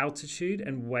to the altitude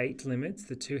and weight limits,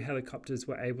 the 2 helicopters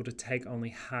were able to take only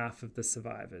half of the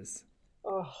survivors.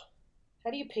 Oh,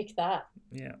 how do you pick that?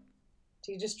 Yeah.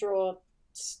 Do you just draw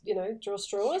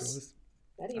straws?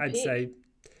 How do you I'd pick? say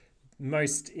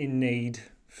most in need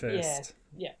first.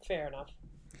 Yeah, fair enough.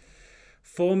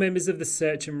 4 members of the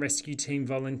search and rescue team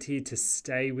volunteered to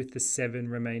stay with the 7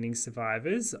 remaining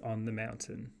survivors on the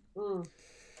mountain.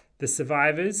 The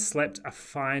survivors slept a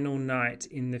final night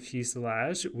in the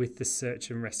fuselage with the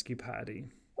search and rescue party.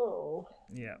 Oh.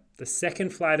 Yeah. The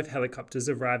second flight of helicopters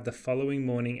arrived the following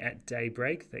morning at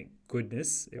daybreak. Thank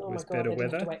goodness it was better They didn't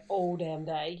weather. have to wait all damn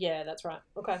day. Yeah, that's right.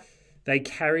 Okay. They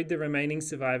carried the remaining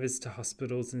survivors to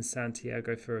hospitals in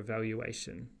Santiago for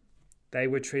evaluation. They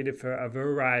were treated for a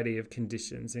variety of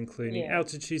conditions, including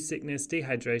altitude sickness,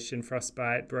 dehydration,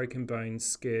 frostbite, broken bones,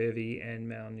 scurvy, and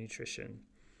malnutrition.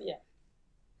 Yeah.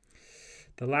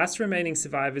 The last remaining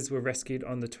survivors were rescued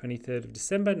on the 23rd of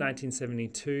December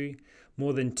 1972,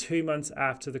 more than 2 months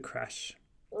after the crash.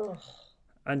 Ugh.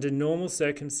 Under normal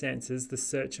circumstances, the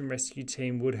search and rescue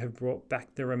team would have brought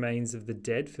back the remains of the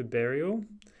dead for burial.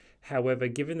 However,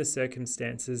 given the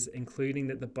circumstances, including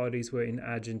that the bodies were in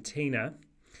Argentina,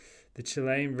 the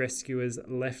Chilean rescuers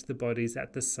left the bodies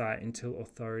at the site until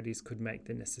authorities could make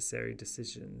the necessary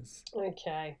decisions.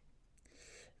 Okay.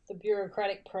 The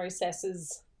bureaucratic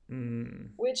processes,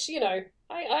 which,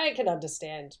 I can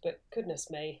understand, but goodness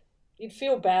me. You'd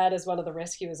feel bad as one of the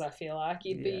rescuers, I feel like.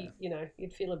 You'd be,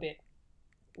 you'd feel a bit,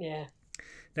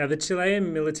 Now, the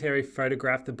Chilean military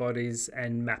photographed the bodies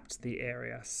and mapped the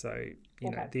area. So,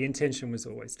 the intention was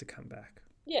always to come back.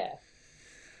 Yeah.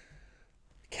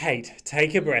 Kate,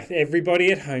 take a breath.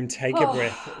 Everybody at home, take a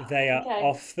breath. They are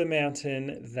off the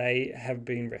mountain. They have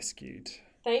been rescued.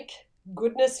 Thank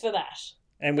goodness for that.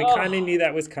 And we kind of knew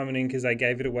that was coming in because I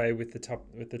gave it away with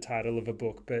the title of a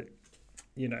book, but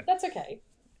That's okay.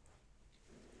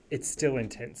 It's still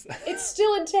intense. It's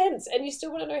still intense, and you still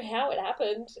want to know how it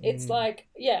happened. It's like,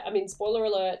 spoiler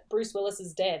alert, Bruce Willis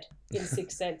is dead in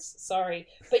Sixth Sense. Sorry.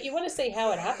 But you want to see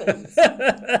how it happens.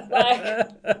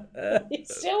 You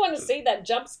still want to see that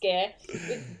jump scare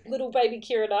with little baby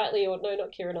Keira Knightley, or no,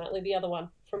 not Keira Knightley, the other one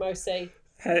from OC.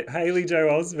 Haley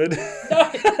Joel Osment.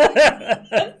 No,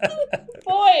 that's the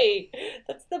boy.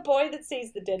 That's the boy that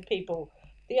sees the dead people.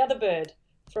 The other bird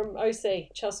from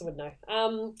OC. Chelsea would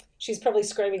know. She's probably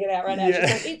screaming it out right now. Yeah.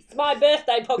 She's like, it's my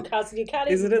birthday podcast and you can't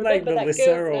Isn't even it like remember Melissa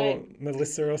that girl's name.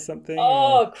 Melissa or something?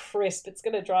 Oh, crisp. It's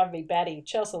going to drive me batty.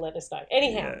 Chelsea, let us know.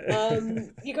 Anyhow,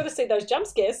 you got to see those jump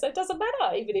scares, so it doesn't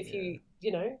matter. Even if you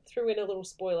threw in a little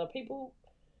spoiler, people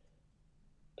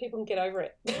can get over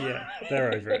it. Yeah,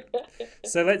 they're over it.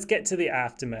 So let's get to the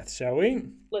aftermath, shall we?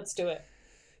 Let's do it.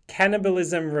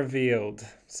 Cannibalism revealed.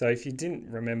 So if you didn't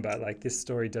remember, this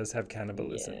story does have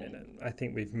cannibalism in it. I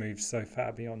think we've moved so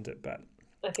far beyond it, but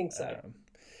I think so.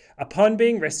 Upon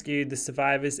being rescued, the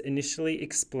survivors initially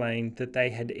explained that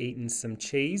they had eaten some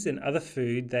cheese and other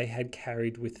food they had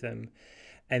carried with them,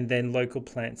 and then local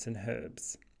plants and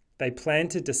herbs. They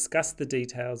planned to discuss the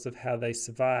details of how they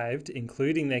survived,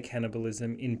 including their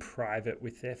cannibalism, in private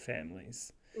with their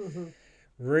families. Mm-hmm.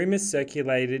 Rumours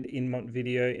circulated in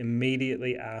Montevideo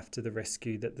immediately after the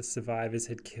rescue that the survivors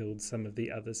had killed some of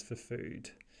the others for food.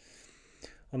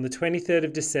 On the 23rd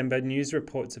of December, news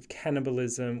reports of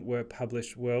cannibalism were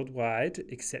published worldwide,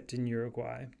 except in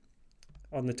Uruguay.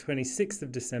 On the 26th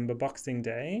of December, Boxing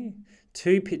Day,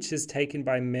 2 pictures taken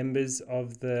by members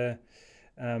of the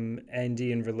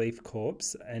Andean relief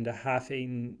corpse and a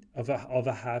half-eaten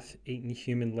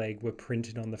human leg were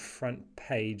printed on the front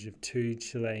page of 2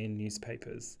 Chilean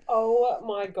newspapers. Oh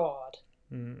my God.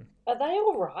 Are they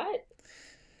all right?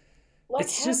 Like,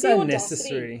 It's have just the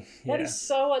unnecessary. audacity. That Yeah. is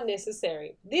so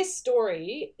unnecessary. This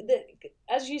story, that,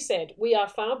 as you said, we are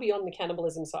far beyond the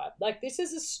cannibalism side. Like, this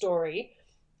is a story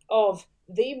of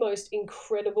the most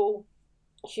incredible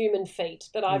human feat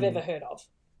that I've ever heard of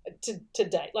to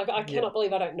date. Like, I cannot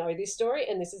believe I don't know this story,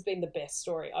 and this has been the best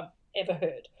story I've ever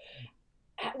heard.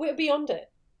 We're beyond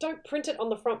it. Don't print it on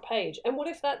the front page. And what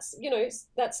if that's,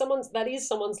 that is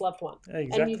someone's loved one,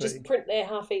 Exactly. and you just print their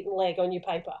half-eaten leg on your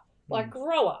paper? Like,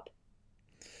 grow up.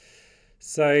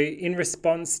 So in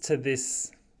response to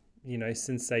this,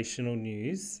 sensational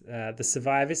news, the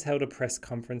survivors held a press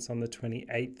conference on the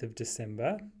 28th of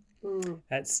December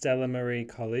at Stella Marie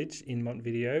College in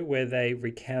Montevideo, where they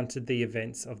recounted the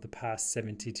events of the past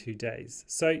 72 days.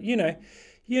 So,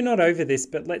 you're not over this,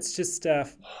 but let's just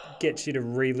get you to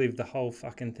relive the whole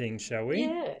fucking thing, shall we?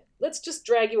 Yeah. Let's just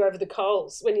drag you over the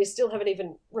coals when you still haven't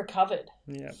even recovered.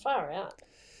 Yeah. Far out.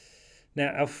 Now,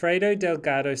 Alfredo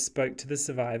Delgado spoke to the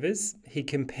survivors. He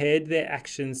compared their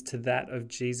actions to that of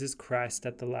Jesus Christ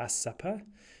at the Last Supper,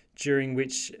 during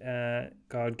which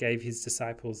God gave his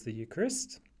disciples the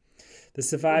Eucharist. The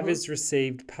survivors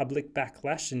received public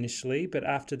backlash initially, but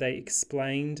after they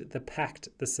explained the pact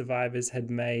the survivors had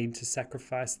made to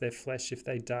sacrifice their flesh if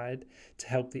they died to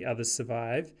help the others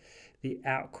survive, the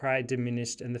outcry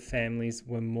diminished and the families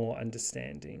were more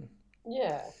understanding.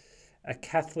 Yeah. A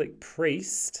Catholic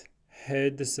priest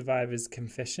heard the survivors'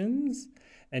 confessions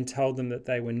and told them that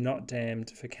they were not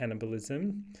damned for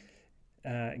cannibalism,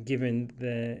 given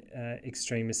the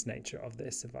extremist nature of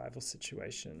their survival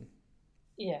situation.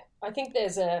 Yeah. I think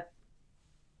there's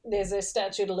a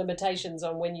statute of limitations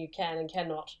on when you can and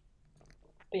cannot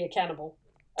be a cannibal.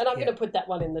 And I'm going to put that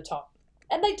one in the top.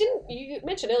 And they didn't, you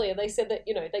mentioned earlier, they said that,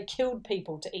 they killed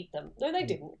people to eat them. No, they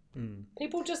didn't.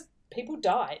 People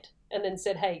died and then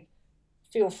said, hey,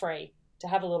 feel free to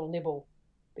have a little nibble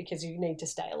because you need to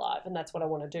stay alive. And that's what I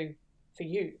want to do for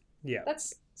you. Yeah.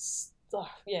 That's,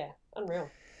 unreal.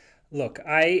 Look,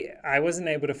 I wasn't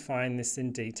able to find this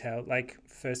in detail. Like,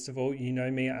 first of all, you know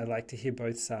me, I like to hear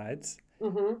both sides.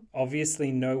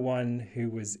 Obviously, no one who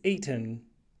was eaten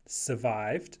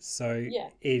survived. So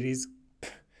it is,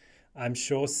 I'm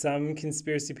sure some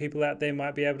conspiracy people out there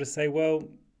might be able to say, well,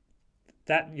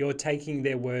 that you're taking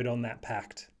their word on that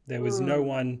pact. There was no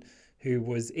one who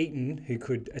was eaten who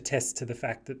could attest to the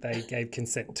fact that they gave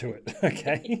consent to it.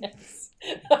 Okay? Yes.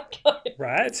 Okay.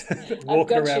 Right?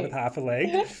 Walking around with half a leg.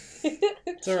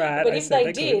 It's all right. But if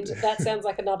they did, that sounds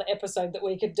like another episode that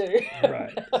we could do.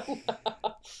 Right.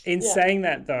 In saying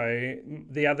that, though,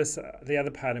 the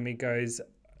other part of me goes,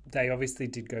 they obviously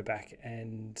did go back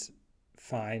and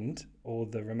find all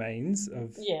the remains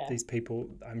of these people.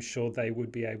 I'm sure they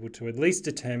would be able to at least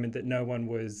determine that no one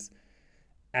was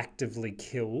actively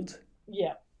killed.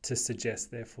 Yeah. To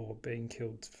suggest, therefore, being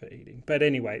killed for eating. But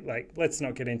anyway, let's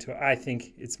not get into it. I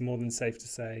think it's more than safe to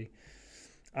say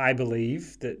I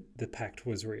believe that the pact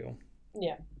was real.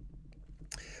 Yeah.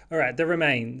 All right, the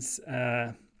remains.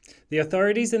 The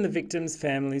authorities and the victims'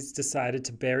 families decided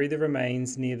to bury the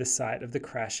remains near the site of the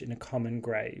crash in a common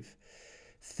grave.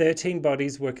 13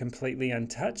 bodies were completely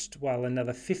untouched, while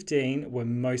another 15 were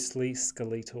mostly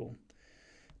skeletal.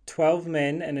 12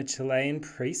 men and a Chilean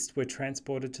priest were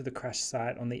transported to the crash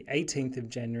site on the 18th of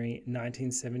January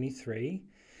 1973.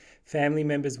 Family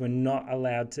members were not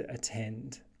allowed to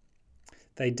attend.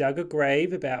 They dug a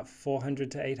grave about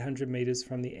 400 to 800 meters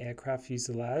from the aircraft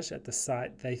fuselage at the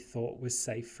site they thought was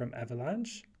safe from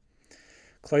avalanche.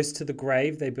 Close to the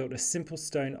grave, they built a simple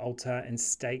stone altar and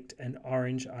staked an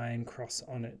orange iron cross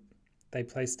on it. They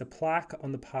placed a plaque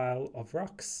on the pile of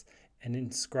rocks and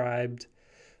inscribed,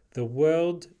 "The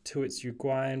world to its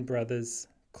Uruguayan brothers,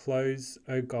 close,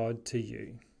 O God, to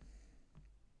you."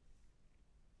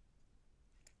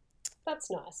 That's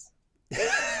nice.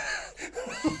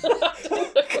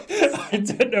 I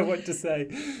don't know what to say.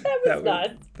 That was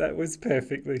nice. That was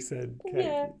perfectly said, Kate.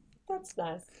 Yeah, that's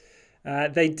nice.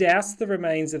 They doused the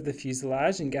remains of the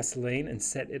fuselage in gasoline and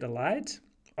set it alight.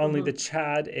 Only the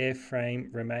charred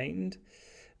airframe remained.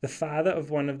 The father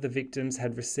of one of the victims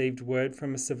had received word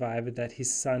from a survivor that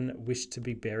his son wished to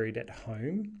be buried at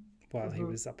home while he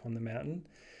was up on the mountain.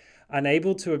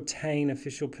 Unable to obtain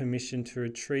official permission to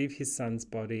retrieve his son's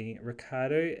body,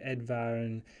 Ricardo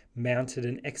Edvarin mounted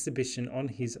an exhibition on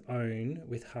his own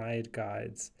with hired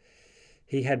guides.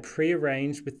 He had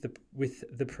prearranged with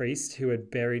the priest who had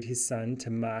buried his son to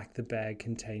mark the bag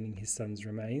containing his son's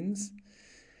remains.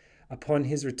 Upon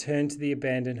his return to the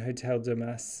abandoned Hotel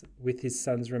Damas with his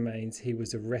son's remains, he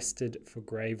was arrested for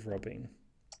grave robbing.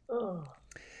 Oh.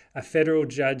 A federal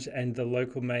judge and the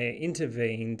local mayor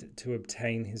intervened to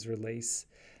obtain his release,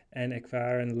 and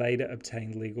Ekvaran later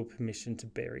obtained legal permission to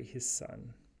bury his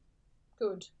son.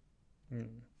 Good.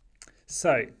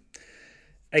 So,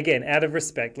 again, out of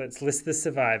respect, let's list the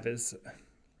survivors.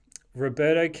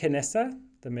 Roberto Canessa,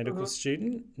 the medical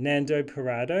student, Nando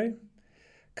Parado,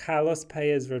 Carlos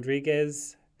Paez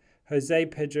Rodriguez, Jose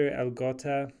Pedro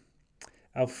Algota,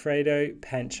 Alfredo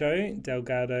Pancho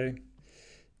Delgado,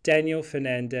 Daniel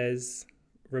Fernandez,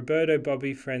 Roberto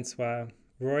Bobby Francois,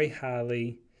 Roy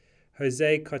Harley,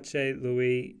 Jose Coche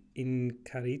Luis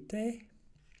Incarite,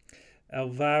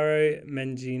 Alvaro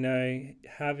Mangino,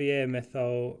 Javier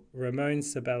Methol, Ramon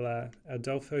Sabella,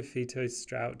 Adolfo Fito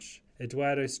Strauch,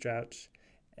 Eduardo Strauch,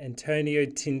 Antonio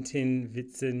Tintin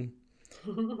Vitzen,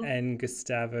 and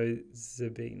Gustavo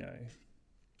Zabino.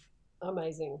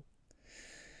 Amazing.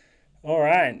 All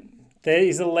right. There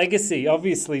is a legacy,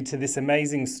 obviously, to this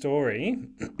amazing story.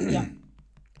 Yeah.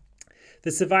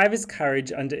 The survivors'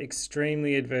 courage under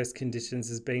extremely adverse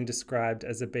conditions is being described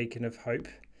as a beacon of hope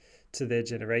to their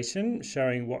generation,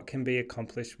 showing what can be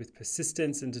accomplished with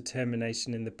persistence and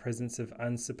determination in the presence of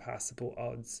unsurpassable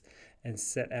odds, and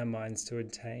set our minds to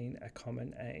attain a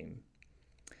common aim.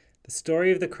 The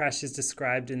story of the crash is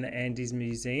described in the Andes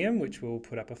Museum, which we'll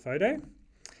put up a photo,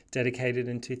 dedicated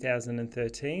in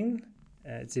 2013.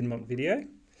 It's in Montevideo.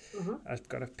 I've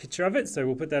got a picture of it, so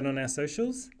we'll put that on our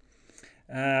socials.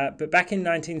 But back in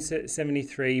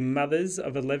 1973, mothers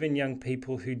of 11 young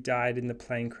people who died in the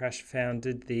plane crash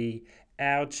founded the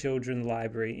Our Children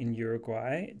Library in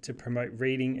Uruguay to promote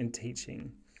reading and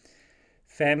teaching.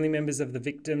 Family members of the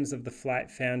victims of the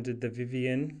flight founded the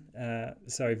Vivian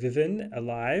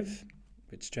Alive,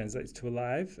 which translates to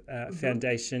Alive,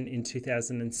 Foundation in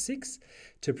 2006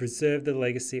 to preserve the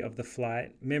legacy of the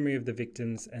flight, memory of the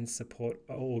victims, and support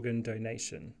organ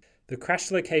donation. The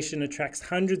crash location attracts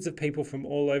hundreds of people from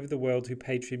all over the world who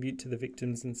pay tribute to the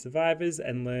victims and survivors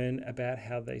and learn about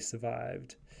how they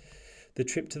survived. The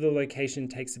trip to the location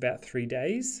takes about 3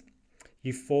 days.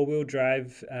 Four-wheel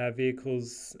drive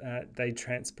vehicles, they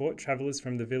transport travellers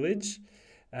from the village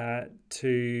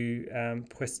to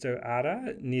Puesto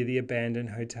Ara, near the abandoned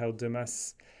Hotel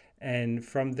Damas. And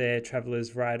from there,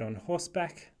 travellers ride on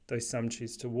horseback, though some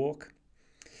choose to walk.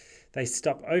 They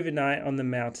stop overnight on the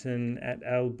mountain at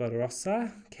El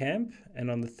Barrosa camp, and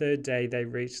on the third day they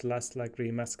reach Las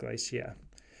Lagrimas Glacier,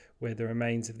 where the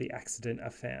remains of the accident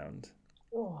are found.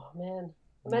 Oh, man.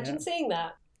 Imagine seeing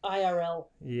that IRL.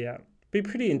 Yeah. Be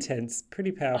pretty intense,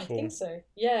 pretty powerful. I think so.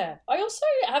 Yeah. I also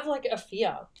have like a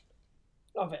fear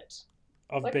of it.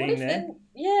 Of like, being what if there? Then,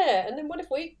 yeah. And then what if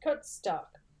we got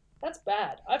stuck? That's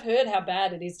bad. I've heard how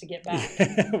bad it is to get back.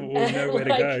 We'll know where to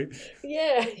go.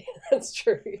 Yeah, that's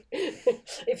true.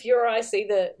 If you or I see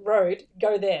the road,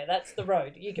 go there. That's the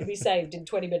road. You can be saved in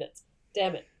 20 minutes.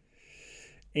 Damn it.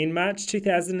 In March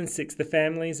 2006, the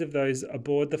families of those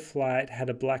aboard the flight had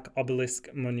a black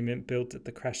obelisk monument built at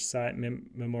the crash site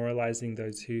memorializing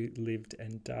those who lived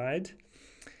and died.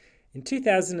 In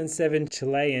 2007,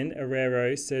 Chilean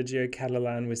Herrero Sergio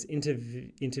Catalan was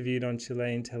interviewed on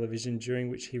Chilean television, during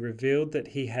which he revealed that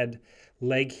he had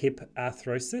leg-hip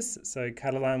arthrosis. So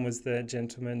Catalan was the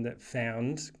gentleman that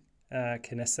found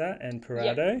Canessa and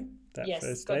Parado that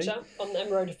first day. Yes, gotcha.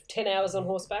 And rode 10 hours on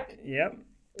horseback. Yep.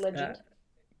 Legend.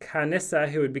 Canessa,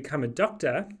 who had become a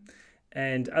doctor,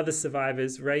 and other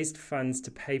survivors raised funds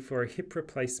to pay for a hip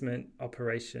replacement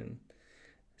operation.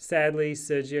 Sadly,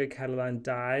 Sergio Catalan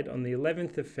died on the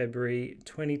 11th of February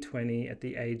 2020 at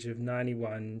the age of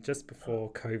 91, just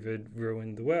before COVID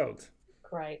ruined the world.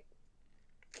 Great.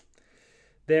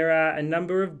 There are a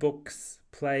number of books,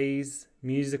 plays,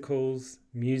 musicals,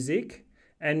 music,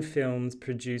 and films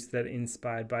produced that are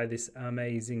inspired by this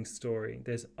amazing story.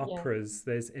 There's operas,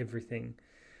 there's everything.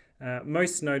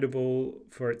 Most notable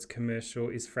for its commercial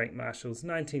is Frank Marshall's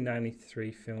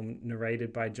 1993 film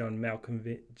narrated by John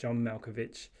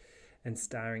Malkovich and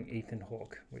starring Ethan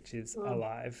Hawke, which is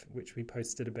Alive, which we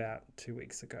posted about 2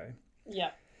 weeks ago.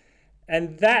 Yeah.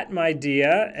 And that, my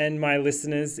dear and my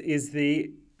listeners, is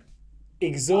the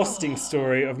exhausting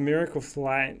story of Miracle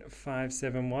Flight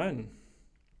 571.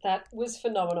 That was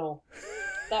phenomenal.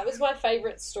 That was my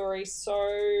favourite story so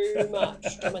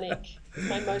much, Dominic.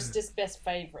 My best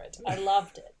favourite. I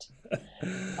loved it.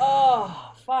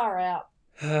 Oh, far out.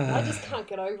 I just can't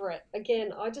get over it.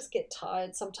 Again, I just get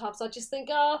tired sometimes. I just think,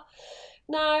 no,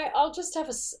 I'll just have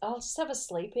a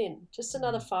sleep in. Just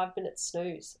another 5-minute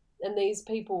snooze. And these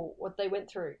people, what they went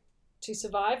through to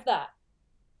survive that.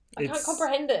 I can't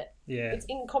comprehend it. Yeah. It's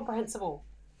incomprehensible.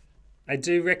 I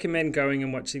do recommend going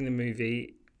and watching the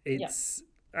movie. It's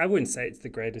I wouldn't say it's the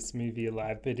greatest movie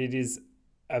alive, but it is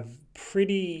a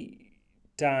pretty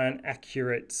darn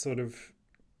accurate sort of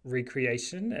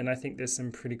recreation, and I think there's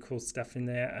some pretty cool stuff in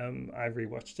there. I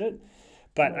rewatched it,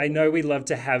 but I know we love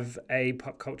to have a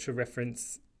pop culture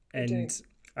reference, and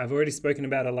I've already spoken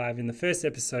about Alive in the first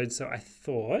episode, so I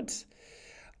thought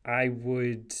I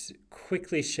would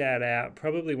quickly shout out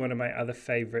probably one of my other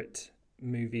favorite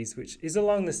movies, which is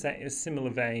along the same similar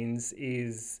veins,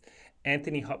 is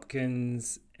Anthony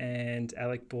Hopkins and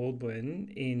Alec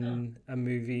Baldwin in a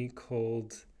movie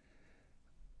called,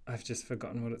 I've just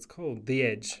forgotten what it's called, The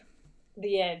Edge.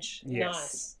 The Edge. Yes.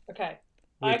 Nice. Okay.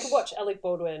 I could watch Alec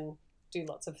Baldwin do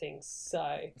lots of things,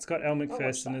 so it's got Elle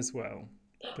McPherson as well.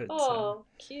 But,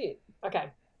 cute.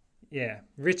 Okay. Yeah,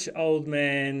 rich old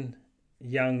man,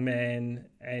 young man,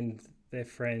 and their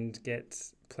friend get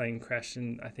plane crash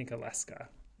in, I think, Alaska.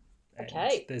 And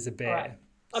okay. There's a bear. All right.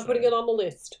 I'm putting it on the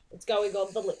list. It's going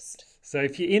on the list. So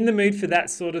if you're in the mood for that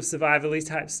sort of survival-y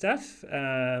type stuff,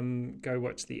 go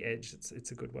watch The Edge.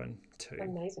 It's a good one too.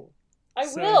 Amazing. I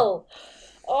will.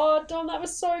 Oh, Dom, that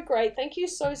was so great. Thank you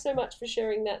so much for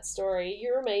sharing that story.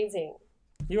 You're amazing.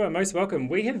 You are most welcome.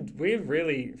 We have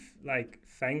really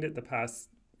fanged it the past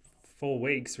 4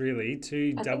 weeks, really.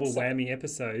 2 double whammy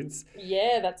episodes.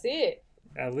 Yeah, that's it.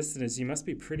 Our listeners, you must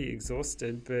be pretty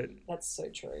exhausted, but... That's so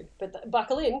true. But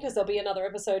buckle in, because there'll be another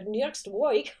episode next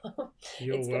week.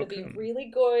 It's going to be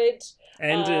really good.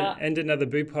 And another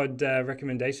Boo Pod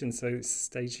recommendation, so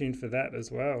stay tuned for that as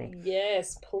well.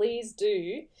 Yes, please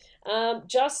do.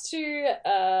 Just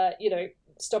to,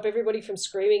 stop everybody from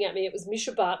screaming at me, it was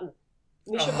Misha Barton.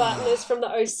 Misha Barton is from the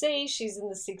OC. She's in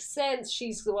The Sixth Sense.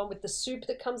 She's the one with the soup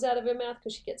that comes out of her mouth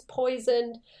because she gets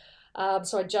poisoned.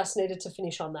 So I just needed to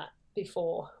finish on that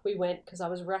before we went, because I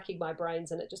was racking my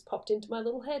brains and it just popped into my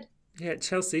little head. Yeah,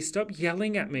 Chelsea, stop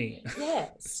yelling at me. Yeah,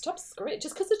 stop screaming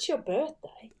just because it's your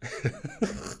birthday.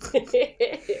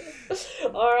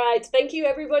 All right, thank you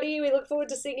everybody. We look forward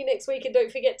to seeing you next week, and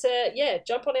don't forget to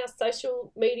jump on our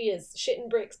social medias, Shit and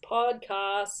Bricks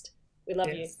Podcast. We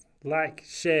love you. Like,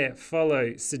 share,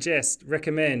 follow, suggest,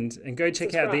 recommend, and go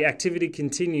check out The Activity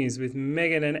Continues with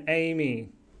Megan and Amy.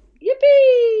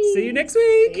 Yippee! See you next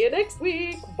week. See you next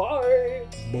week. Bye.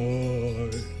 Bye.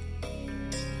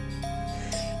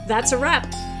 That's a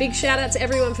wrap. Big shout out to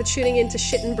everyone for tuning in to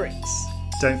Shit and Bricks.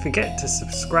 Don't forget to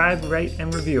subscribe, rate,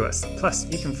 and review us. Plus,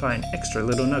 you can find extra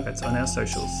little nuggets on our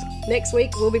socials. Next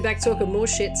week, we'll be back talking more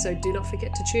shit, so do not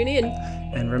forget to tune in.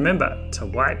 And remember to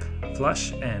wipe,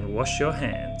 flush, and wash your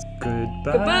hands. Goodbye.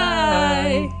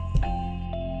 Goodbye.